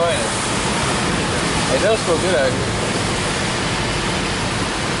spirit though, ain't it? It does feel good out here.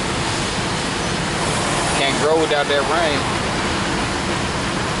 Can't grow without that rain.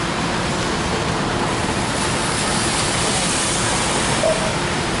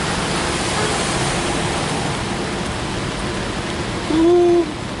 Ooh.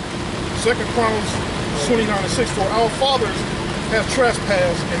 2 Chronicles 29:6. For our fathers have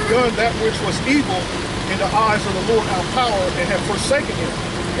trespassed and done that which was evil in the eyes of the Lord our power, and have forsaken him,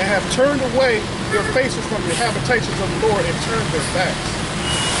 and have turned away their faces from the habitations of the Lord, and turned their backs.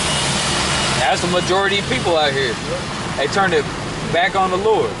 That's the majority of people out here. They turned it back on the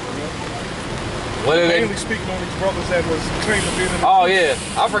Lord. What are they? Mainly speaking on these brothers that was claiming to be in the Oh yeah,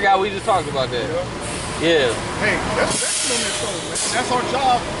 I forgot we just talked about that. Yeah. Hey, that's vexing on their soul, man. That's our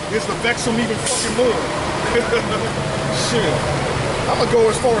job, is to vex them even fucking more. Shit. I'm gonna go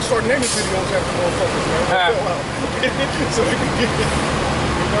as far as starting naming videos after motherfuckers, man. So they can get it.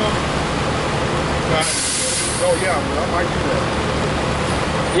 You know? Oh yeah, man, I might do that.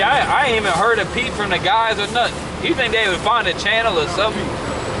 Yeah, I ain't even heard a peep from the guys or nothing. You think they would find a channel or something?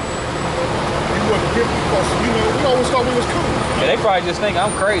 We wouldn't get because, you know, we always thought we was cool. Yeah, they probably just think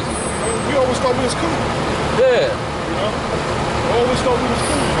I'm crazy. We always thought we was cool. Yeah. You know? We always thought we was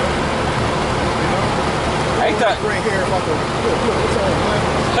cool, man. You know? I thought gray hair like a look, it's on, man.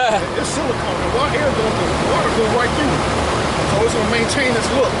 It's silicone. The water air goes, the water goes right through it. So it's gonna maintain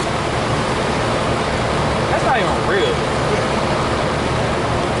its look. that's not even real.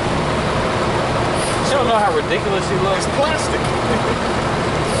 You don't know how ridiculous he looks. It's plastic.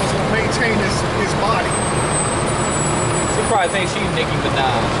 It's gonna maintain his body. She probably thinks she's Nicki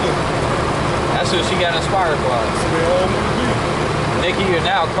Minaj. That's who she got inspired by. So they all want to be. Nicki and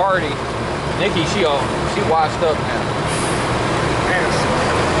now Cardi. Nicki, she washed up now. Ass.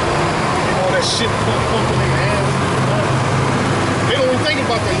 All that shit pumping their ass. They don't even think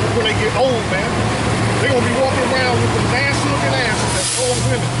about that when they get old, man. They're gonna be walking around with the nasty looking asses that's old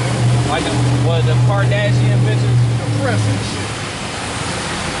women, man. Like the Kardashian bitches. Depressing shit.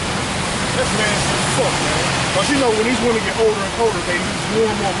 That's nasty as fuck, man. But you know, when these women get older and older, they lose more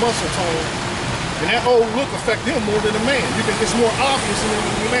and more muscle tone. And that old look affect them more than a man. You think it's more obvious than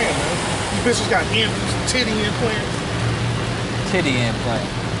a man, man. These bitches got titty implants. Titty implant.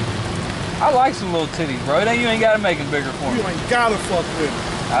 I like some little titties, bro. Then you ain't gotta make them bigger for me. You ain't gotta fuck with them.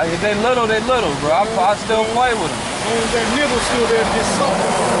 If they little, bro. I still play with them. As long as that nibble's still there to get soft.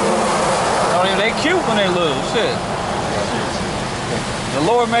 They cute when they little, shit. The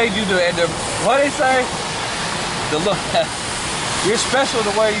Lord made you what they say? The Lord, you're special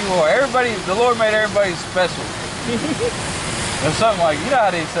the way you are. The Lord made everybody special. Or something like, you know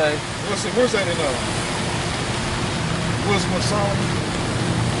how they say. Where's that in Wisdom of Solomon?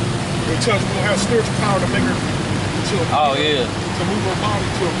 It tells you we don't have spiritual power to make her Oh yeah. To move her body,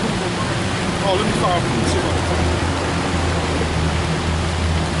 to improve her body. Oh, let me find it.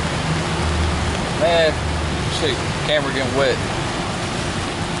 Man, shit, camera getting wet.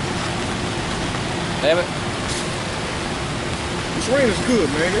 Damn it. This rain is good,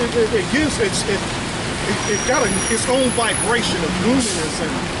 man. It gives it got its own vibration of gloominess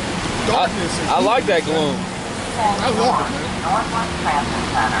and darkness. I like that gloom. I love it, man. Northwest Transit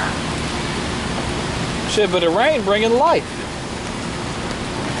Center. Shit, but the rain bringing life.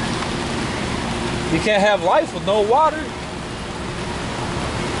 You can't have life with no water.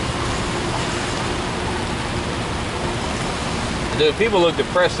 Dude, people look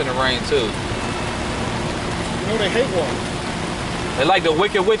depressed in the rain too. You know they hate water. They like the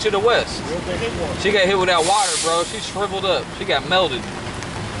Wicked Witch of the West. You know they hate water. She got hit with that water, bro. She shriveled up. She got melted.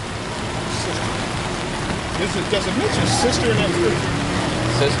 Does it mention sister in that scripture?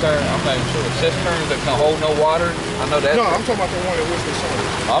 Cistern? I'm not even sure. Cisterns that can hold no water? I know that. No, I'm talking about the one that was the song.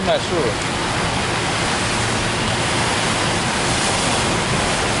 I'm not sure.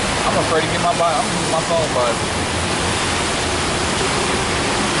 I'm afraid to get my Bible. I'm using my phone Bible.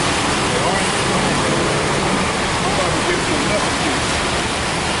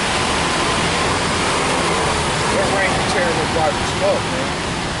 That rain can tear the Bible stuff, man.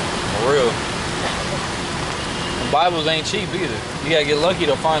 For real. Bibles ain't cheap either. You gotta get lucky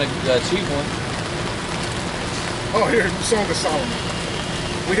to find a cheap one. Oh, here, the Song of Solomon.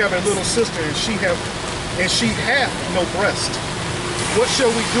 We have a little sister, and she hath no breast. What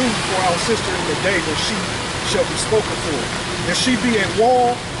shall we do for our sister in the day when she shall be spoken for? If she be a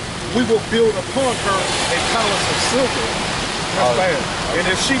wall, we will build upon her a palace of silver. That's bad. And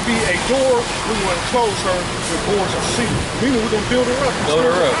if she be a door, we will enclose her with boards of cedar. Meaning we're gonna build her up. Build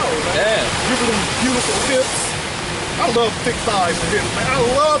her up. Yeah. Give her them beautiful hips. I love thick thighs and hips, man. I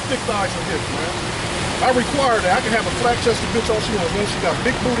love thick thighs and hips, man. I require that. I can have a flat-chested bitch all she wants, man. She got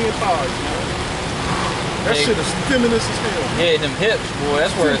big booty and thighs, man. That shit is feminist as hell. Yeah, them hips, boy.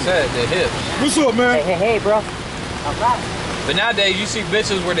 That's where it's at, the hips. What's up, man? Hey, bro. All right. But nowadays, you see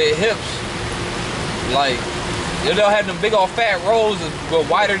bitches where their hips, like, they'll have them big old fat rolls that go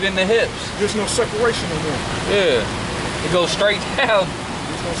wider than the hips. There's no separation no more. Yeah. It goes straight down.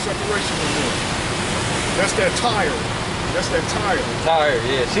 There's no separation no more. That's that tire. That's that tire. Tire,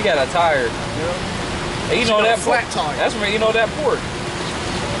 yeah. She got a tire. Yeah. Hey, you She know got that a flat pork? tire. That's where you know that pork.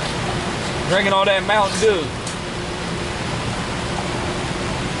 Drinking all that Mountain Dew.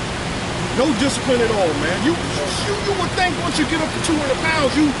 No discipline at all, man. You would think once you get up to 200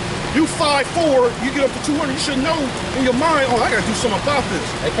 pounds, you You 5'4", you get up to 200, you should know in your mind, oh, I gotta do something about this.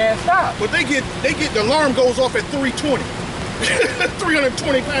 They can't stop. But they get the alarm goes off at 320.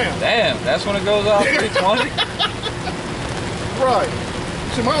 320 pounds. Damn, that's when it goes off 320? Right.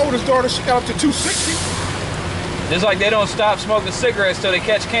 See, my oldest daughter, she got up to 260. It's like they don't stop smoking cigarettes till they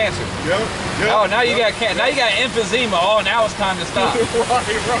catch cancer. Yeah. Oh, now you got now you got emphysema. Oh, now it's time to stop. Right.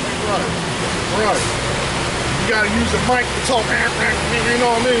 You gotta use the mic to talk. You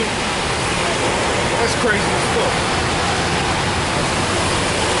know what I mean? That's crazy as fuck.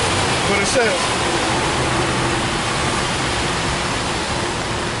 But it says,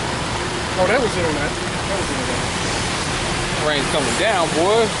 oh, that was internet. Rain's coming down,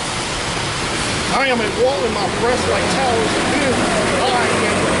 boy. I am a wall in my breast like towers of his. I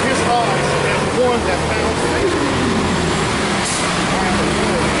am his eyes and one that found favor.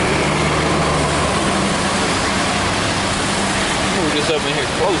 We're just up in here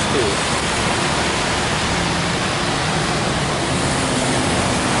close to it.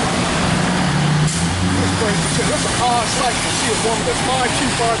 That's an odd sight to see a woman that's 5'2",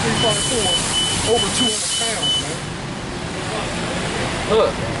 5'3", 5'4", over 200 pounds, man.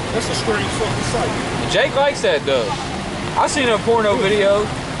 Look. That's a strange fucking sight. Jake likes that though. I seen a porno video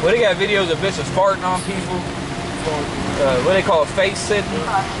where they got videos of bitches farting on people. What they call it, face sitting.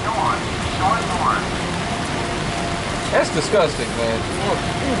 That's disgusting, man.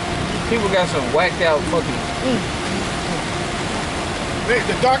 People got some whacked out fucking.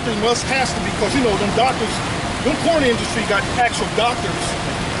 The doctor has to be, because you know them doctors, them porn industry got actual doctors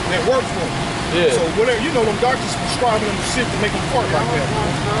that work for them. Yeah. So whatever, you know, them doctors prescribing them shit to make them fart like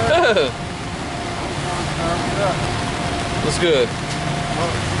that. What's good?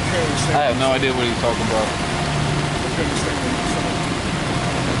 I have no idea what he's talking about.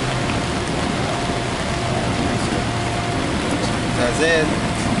 Isaiah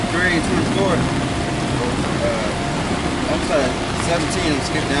 3 and 24. I'm sorry, 17 and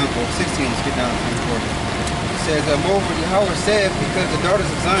skip down, or 16 and skip down to 24. Says, moreover, Yahweh said, because the daughters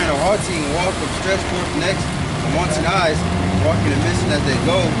of Zion are haughty and walk with stretched forth necks and wanton eyes, walking in mission as they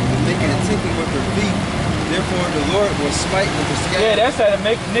go, and making a tinkling with their feet. Therefore, the Lord will smite with the scatter. Yeah, that's that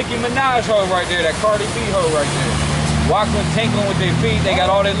Nicki Minaj hoe right there, that Cardi B hoe right there. Walking, tinkling with their feet. They got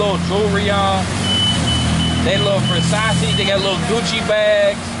all their little jewelry on. They little Versace. They got little Gucci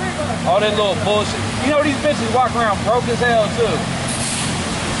bags. All that little bullshit. You know these bitches walk around broke as hell too.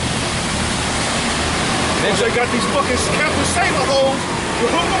 They got these fucking Captain Sailor hoes.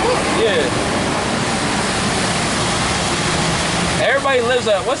 Yeah. Everybody lives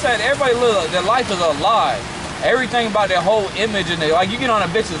a, what's that? Everybody lives, their life is a lie. Everything about their whole image and they, like you get on a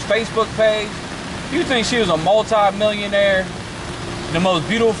bitch's Facebook page, you think she was a multi-millionaire, the most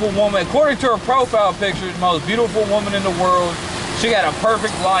beautiful woman, according to her profile picture, the most beautiful woman in the world. She got a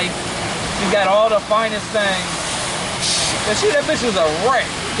perfect life. She got all the finest things. And that bitch is a wreck.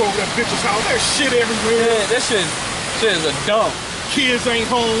 Go over that bitch's house, there's shit everywhere. Yeah, that shit is a dump. Kids ain't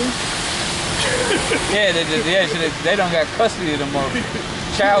home. Yeah, they don't got custody of them more.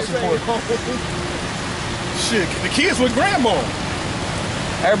 Child support. Shit, the kids with grandma.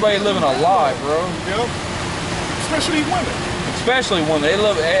 Everybody living a lie, bro. Yep. Especially women. Especially women. They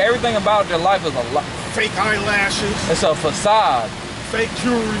love everything about their life is a lie. Fake eyelashes. It's a facade. Fake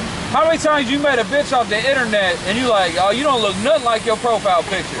jewelry. How many times you met a bitch off the internet and you like, oh, you don't look nothing like your profile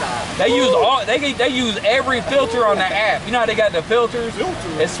picture? They use they use every filter on the app. You know how they got the filters?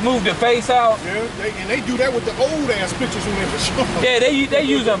 It smooth the face out. Yeah, and they do that with the old ass pictures when they were showing. Yeah, they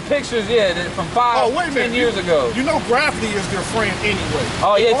use them pictures, yeah, from 10 years ago. You know gravity is their friend anyway.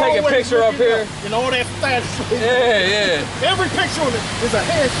 Oh yeah, take a picture up here. And all that fat shit. Yeah. Every picture on it is a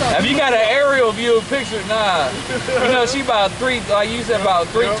headshot. If you got an aerial view of picture, nah. You know, she about like you said, about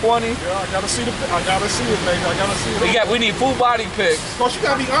 320. Yeah, I gotta see it, baby. I gotta see it. We need full body pics. Cause you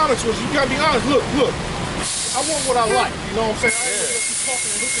gotta be honest with you. You gotta be honest. Look. I want what I like. You know what I'm saying? I ain't gonna just keep talking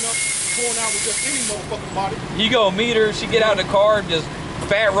and hooking up, going out with just any motherfucking body. You go meet her, she get out of the car, just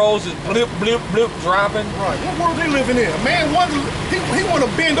fat rolls, just blip, blip, blip, dropping. Right. What world they living in? A man he want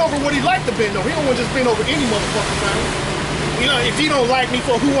to bend over what he like to bend over. He don't want to just bend over any motherfucking thing. You know, if you don't like me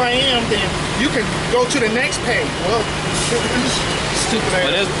for who I am, then you can go to the next page. Well, stupid ass.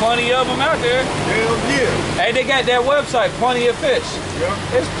 But there's plenty of them out there. Hell yeah. Hey, they got that website, Plenty of Fish. Yeah.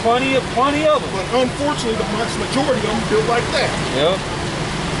 There's plenty of them. But unfortunately, the majority of them built like that. Yep.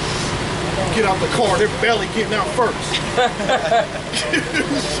 Get out the car, their belly getting out first.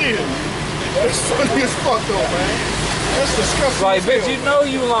 Shit. That's funny as fuck though, man. That's disgusting. Like, bitch, you know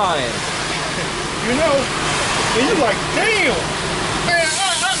you lying. You know? And you're like, damn. Man,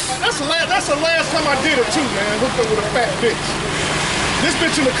 that's the last time I did it too, man. Hooked up with a fat bitch. This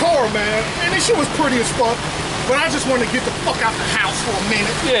bitch in the car, man. Man, she was pretty as fuck. But I just wanted to get the fuck out the house for a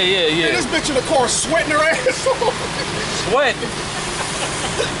minute. Yeah. And this bitch in the car sweating her ass off. Sweat.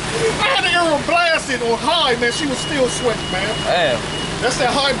 I had the air blasted on high, man. She was still sweating, man. Damn. That's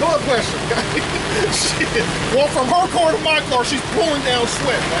that high blood pressure. Shit. Well, from her car to my car, she's pulling down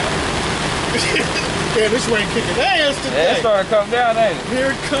sweat, man. Yeah, this rain kicking ass today. Yeah, it started to come down, ain't it?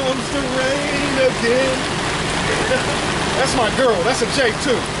 Here comes the rain again. That's my girl. That's a J,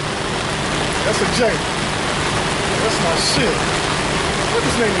 too. That's a J. That's my shit. What's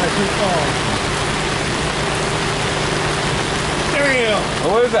his name of that group? Damn.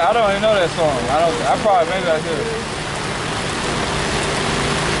 What is it? I don't even know that song. I probably, maybe I do.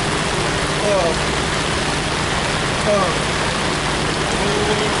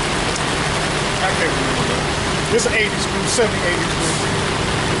 I can't remember that. It's an 80s group, 70s, 80s group.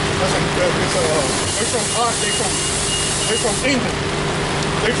 They from England.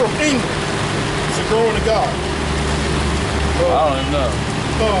 They from England. It's a girl and a guy. I don't even know.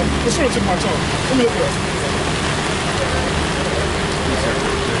 Let's run to my tongue. Let me look it up.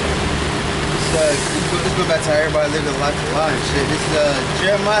 Let's go back to how everybody lived a life of lie and shit. This is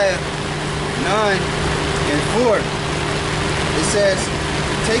Jeremiah 9:4. It says,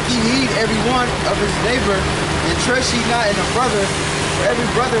 take ye heed every one of his neighbor, and trust ye not in a brother, for every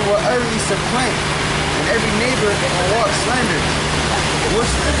brother will utterly supplant, and every neighbor will walk slander.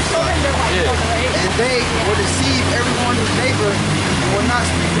 And they will deceive everyone his neighbor, and will not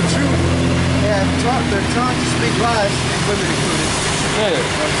speak the truth. They have taught their tongue to speak lies, and women included. Yeah. You know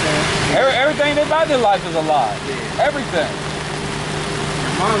what I'm saying? Everything about their life is a lie. Yeah. Everything.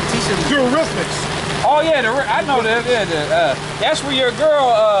 Mom teaching Do arithmetics. Oh yeah, I know that. Yeah, that's where your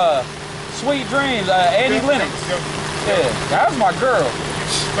girl, Sweet Dreams, Annie Lennox. Yeah, that was my girl.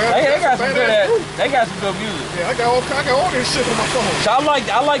 They got some good. They got some good music. Yeah, I got all this shit on my phone. So I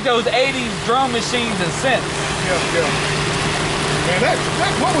like those '80s drum machines and synths. Yeah. Man, that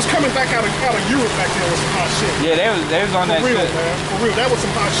what was coming back out of Europe back then was some hot shit. Yeah, they was on For that real, shit. man. For real, that was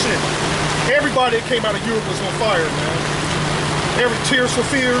some hot shit. Everybody that came out of Europe was on fire, man. Every Tears for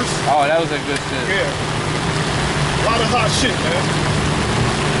Fears. Oh, that was a good shit. Yeah. A lot of hot shit, man.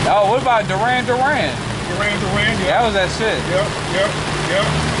 Oh, what about Duran Duran? Duran, yeah. That was that shit. Yep.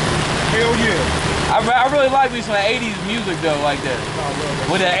 Hell yeah. I really like me some 80s music though, like that. I love that.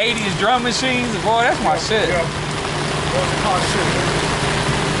 With the 80s drum machines, boy, that's my shit. Yeah. That was hot shit, man.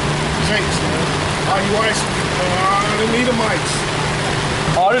 Jinx, man. You ice? The Edomites.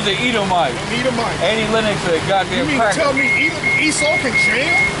 Oh, this is Edomite. Edomite. Annie Lennox, a goddamn You mean cracker. to tell me Esau can jam?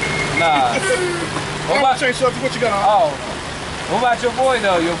 Nah. What about change up? What you got on? Oh, what about your boy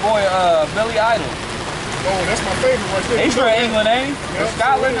though? Your boy Billy Idol. Oh, that's my favorite right there. He's from England, ain't he? Yeah, Or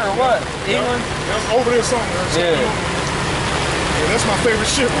Scotland or what? England? That's over there somewhere. Yeah. Yeah, that's my favorite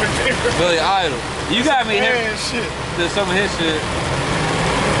shit right there. Billy Idol. You got me here Bad shit. to some of his shit.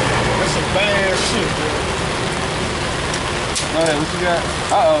 That's some bad shit, bro. Go ahead, what you got?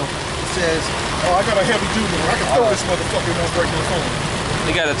 Uh-oh. It says, Oh, I got a heavy duty one. I can throw this motherfucker and won't break my phone.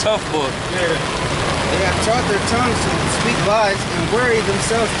 He got a tough book. Yeah. they have taught their tongues to speak lies and worry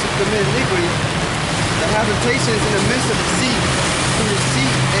themselves to commit iniquity. The habitations in the midst of the sea, through the sea,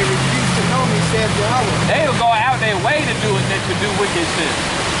 they refuse to know me, saith Yahweh. They will go out their way to do wicked shit.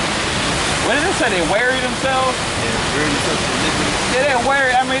 What did it say? They weary themselves? Yeah, worry themselves to iniquity. Yeah, they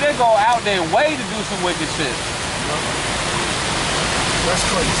weary. I mean, they go out their way to do some wicked shit. That's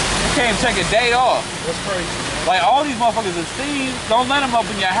crazy. You can't even take a day off. That's crazy. Like all these motherfuckers are thieves. Don't let them up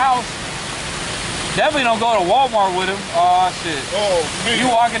in your house. Definitely don't go to Walmart with them. Oh shit. Oh, man. You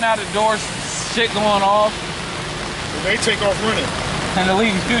walking out the door, shit going off, They take off running. and the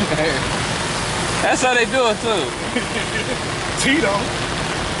leave you there. That's how they do it too. Tito.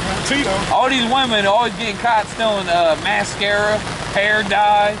 Remember Tito? All these women always getting caught stealing mascara, hair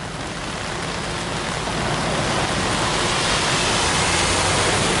dye.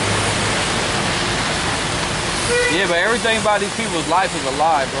 Yeah, but everything about these people's life is a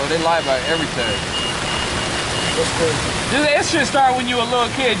lie, bro. They lie about everything. That's crazy. Dude, that shit started when you were a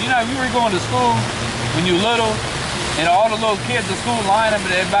little kid. You know, if you were going to school when you little, and all the little kids at school lying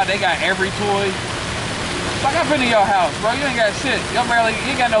about they got every toy. Fuck up into your house, bro. You ain't got shit. You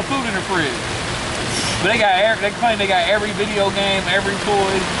ain't got no food in the fridge. But they claim they got every video game, every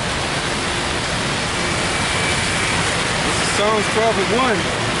toy. This is Psalms 12:1.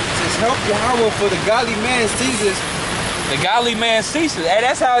 It says, help Yahweh, for the godly man ceases. The godly man ceases. Hey,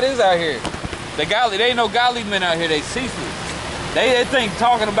 that's how it is out here. They ain't no godly men out here. They ceaseless. They think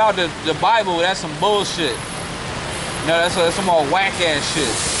talking about the Bible, that's some bullshit. No, that's some more whack ass shit.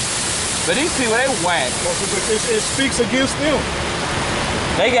 But these people, they whack. It speaks against them.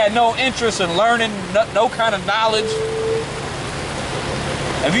 They got no interest in learning, no kind of knowledge.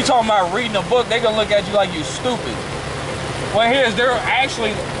 If you talking about reading a book, they're gonna look at you like you stupid. Well, they're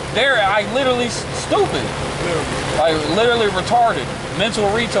like literally stupid. Like literally retarded, mental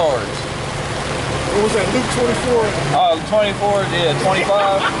retards. What was that, Luke 24? 24, yeah, 25.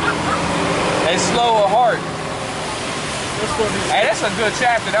 They slow of heart. That's funny. Hey, that's a good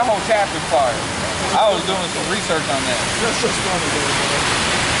chapter. That whole chapter's fire. I was doing some research on that. That's just funny, though, man.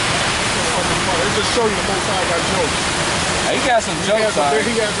 That's fucking funny. It just show you the Most High got jokes. He got some jokes on it.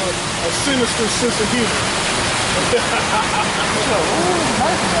 He has a sinister sense of humor.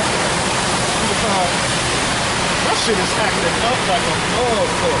 That shit is acting up like a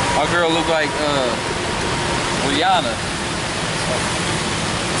motherfucker. My girl look like Rihanna. It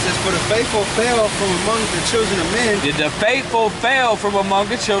says, for the faithful fell from among the children of men. Did the faithful fail from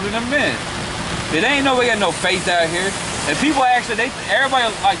among the children of men? There ain't nobody got no faith out here. And people actually, everybody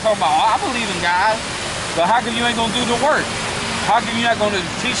like talking about, oh, I believe in God, but how come you ain't gonna do the work? How come you not gonna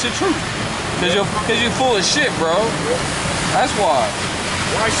teach the truth? Cause you're full of shit, bro. That's why.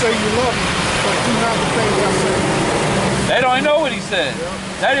 Why say you love me, but do not the things I say? They don't even know what he said.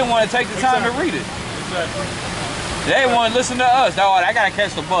 They didn't want to take the time to read it. Exactly. They didn't want to listen to us. Oh, I gotta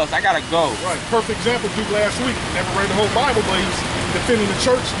catch the bus. I gotta go. Right. Perfect example. Dude last week never read the whole Bible, but he's defending the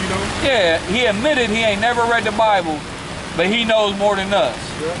church. You know. Yeah, he admitted he ain't never read the Bible, but he knows more than us.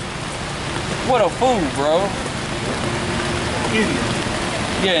 Yeah. What a fool, bro. Idiot.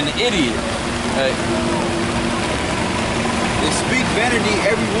 Yeah, an idiot. They speak vanity,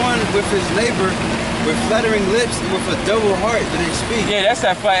 everyone with his neighbor, with flattering lips and with a double heart that they speak. Yeah, that's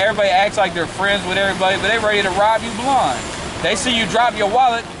that fight. Everybody acts like they're friends with everybody, but they ready to rob you blind. They see you drop your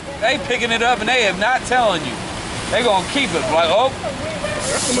wallet, they picking it up and they have not telling you. They gonna keep it. Like, oh,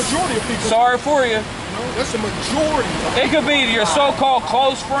 That's the majority of people. sorry for you. No, that's the majority. It could be your so-called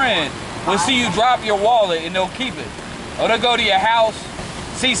close friend will see you drop your wallet and they'll keep it. Or they'll go to your house,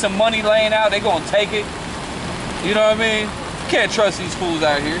 see some money laying out, they gonna take it. You know what I mean? Can't trust these fools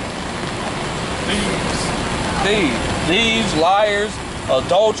out here. Thieves, liars,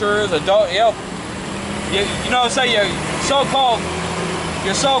 adulterers, You know what I'm saying? Your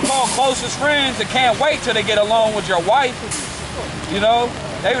so-called closest friends that can't wait till they get along with your wife. You know,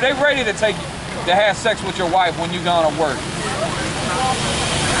 they ready to have sex with your wife when you gone to work.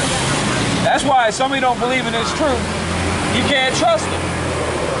 That's why somebody don't believe in this truth. You can't trust them.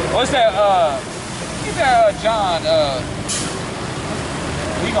 What's that? John.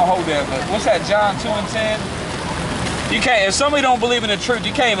 We gonna hold that, but what's that? John 2 and 10. You can't. If somebody don't believe in the truth, you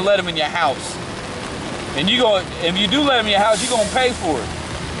can't even let them in your house. And if you do let them in your house, you gonna pay for it.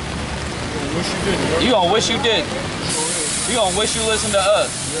 You gonna wish you didn't. You gonna wish you listened to us.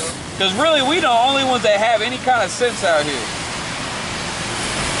 Because really, we the only ones that have any kind of sense out here.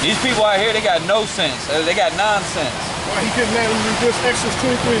 These people out here, they got no sense. They got nonsense. Why he getting mad when you read this? Exodus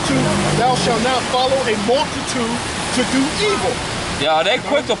 23 and 2. Thou shalt not follow a multitude to do evil. Yeah, they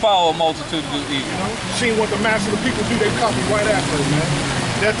quick to follow a multitude to do evil. You know, seeing what the mass of the people do, they copy right after it, man.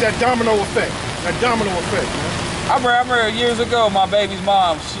 That domino effect. That domino effect, man. I remember years ago, my baby's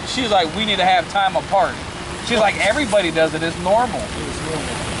mom, she was like, we need to have time apart. She's like, everybody does it, it's normal. It's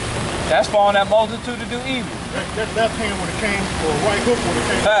normal. That's following that multitude to do evil. That left hand would have came, or right hook would have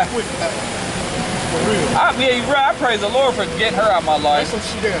came quick. For real. I praise the Lord for getting her out of my life. That's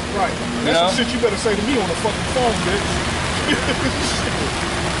some shit, right. That's some shit you better say to me on the fucking phone, bitch.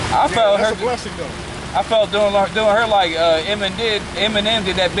 I felt that's her. A blessing, though. I felt doing her like Eminem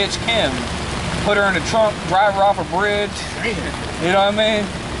did that bitch Kim. Put her in the trunk, drive her off a bridge. Damn. You know what I mean?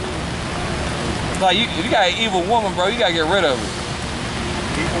 Like you got an evil woman, bro. You gotta get rid of her.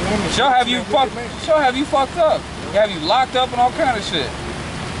 Evil woman. She'll have you fucked up. Have you locked up and all kind of shit.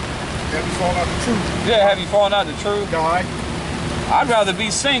 Have you fallen out the truth? Yeah, have you fallen out the truth? Die. I'd rather be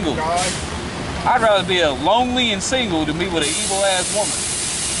single. Die. I'd rather be a lonely and single than be with an evil ass woman.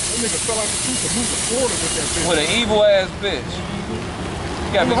 That nigga fell out the truth and moved to Florida with that bitch. With an evil ass bitch.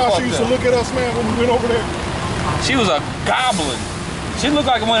 You got me You know how fucked she used up. to look at us, man, when we went over there? She was a goblin. She looked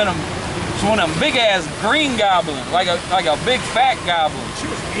like one of them big ass green goblins, like a big fat goblin. She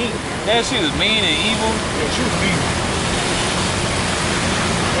was mean. Yeah, she was mean and evil. Yeah, she was mean.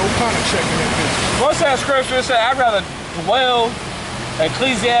 No kind of checking that bitch. What's that scripture say? I'd rather dwell,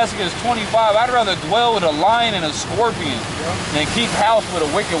 Ecclesiastes 25, I'd rather dwell with a lion and a scorpion than keep house with a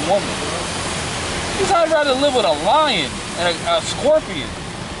wicked woman. He said I'd rather live with a lion and a scorpion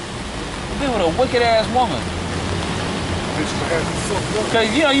than with a wicked ass woman. Because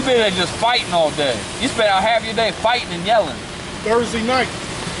you know, you been there just fighting all day. You spent out half your day fighting and yelling. Thursday night,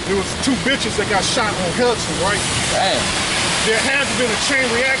 there was two bitches that got shot on Hudson, right? Damn. there has been a chain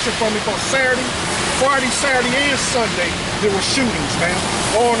reaction from it because Friday, Saturday, and Sunday, there were shootings, man.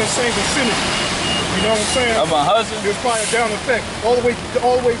 All in the same vicinity. You know what I'm saying? Of my husband? There's probably a down effect. All the way.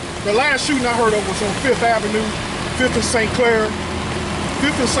 The last shooting I heard of was on 5th Avenue, 5th and St. Clair.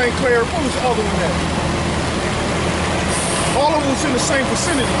 5th and St. Clair. What was the other one at? All of them was in the same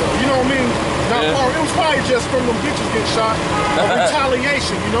vicinity though. You know what I mean? Not far. It was probably just from them bitches getting shot.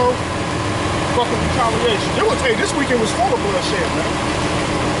 Retaliation, you know? Fucking retaliation. Hey, this weekend was full of bloodshed, man.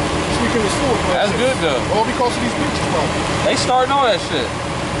 This weekend was full of bloodshed. That's good though. All because of these bitches, probably. They starting all that shit.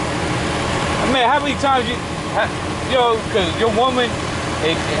 I mean, how many times because your woman,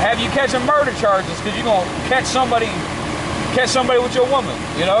 have you catching murder charges because you're gonna catch somebody with your woman,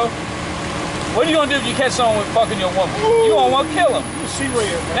 you know? What are you gonna do if you catch someone with fucking your woman? Ooh. You gonna want to kill them. You see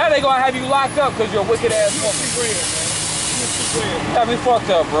red, man. Now they gonna have you locked up because you're a wicked ass woman. You see red, man. You see red. Got me fucked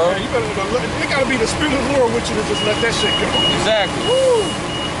up, bro. Man, it gotta be the spirit of the Lord with you to just let that shit go. Exactly. Woo!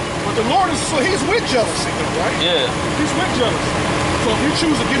 But the Lord he's with jealousy, right? Yeah. He's with jealousy. So if you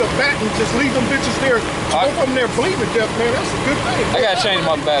choose to get a bat and just leave them bitches there, both of them there bleeding to death, man, that's a good thing. I gotta change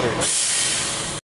my battery.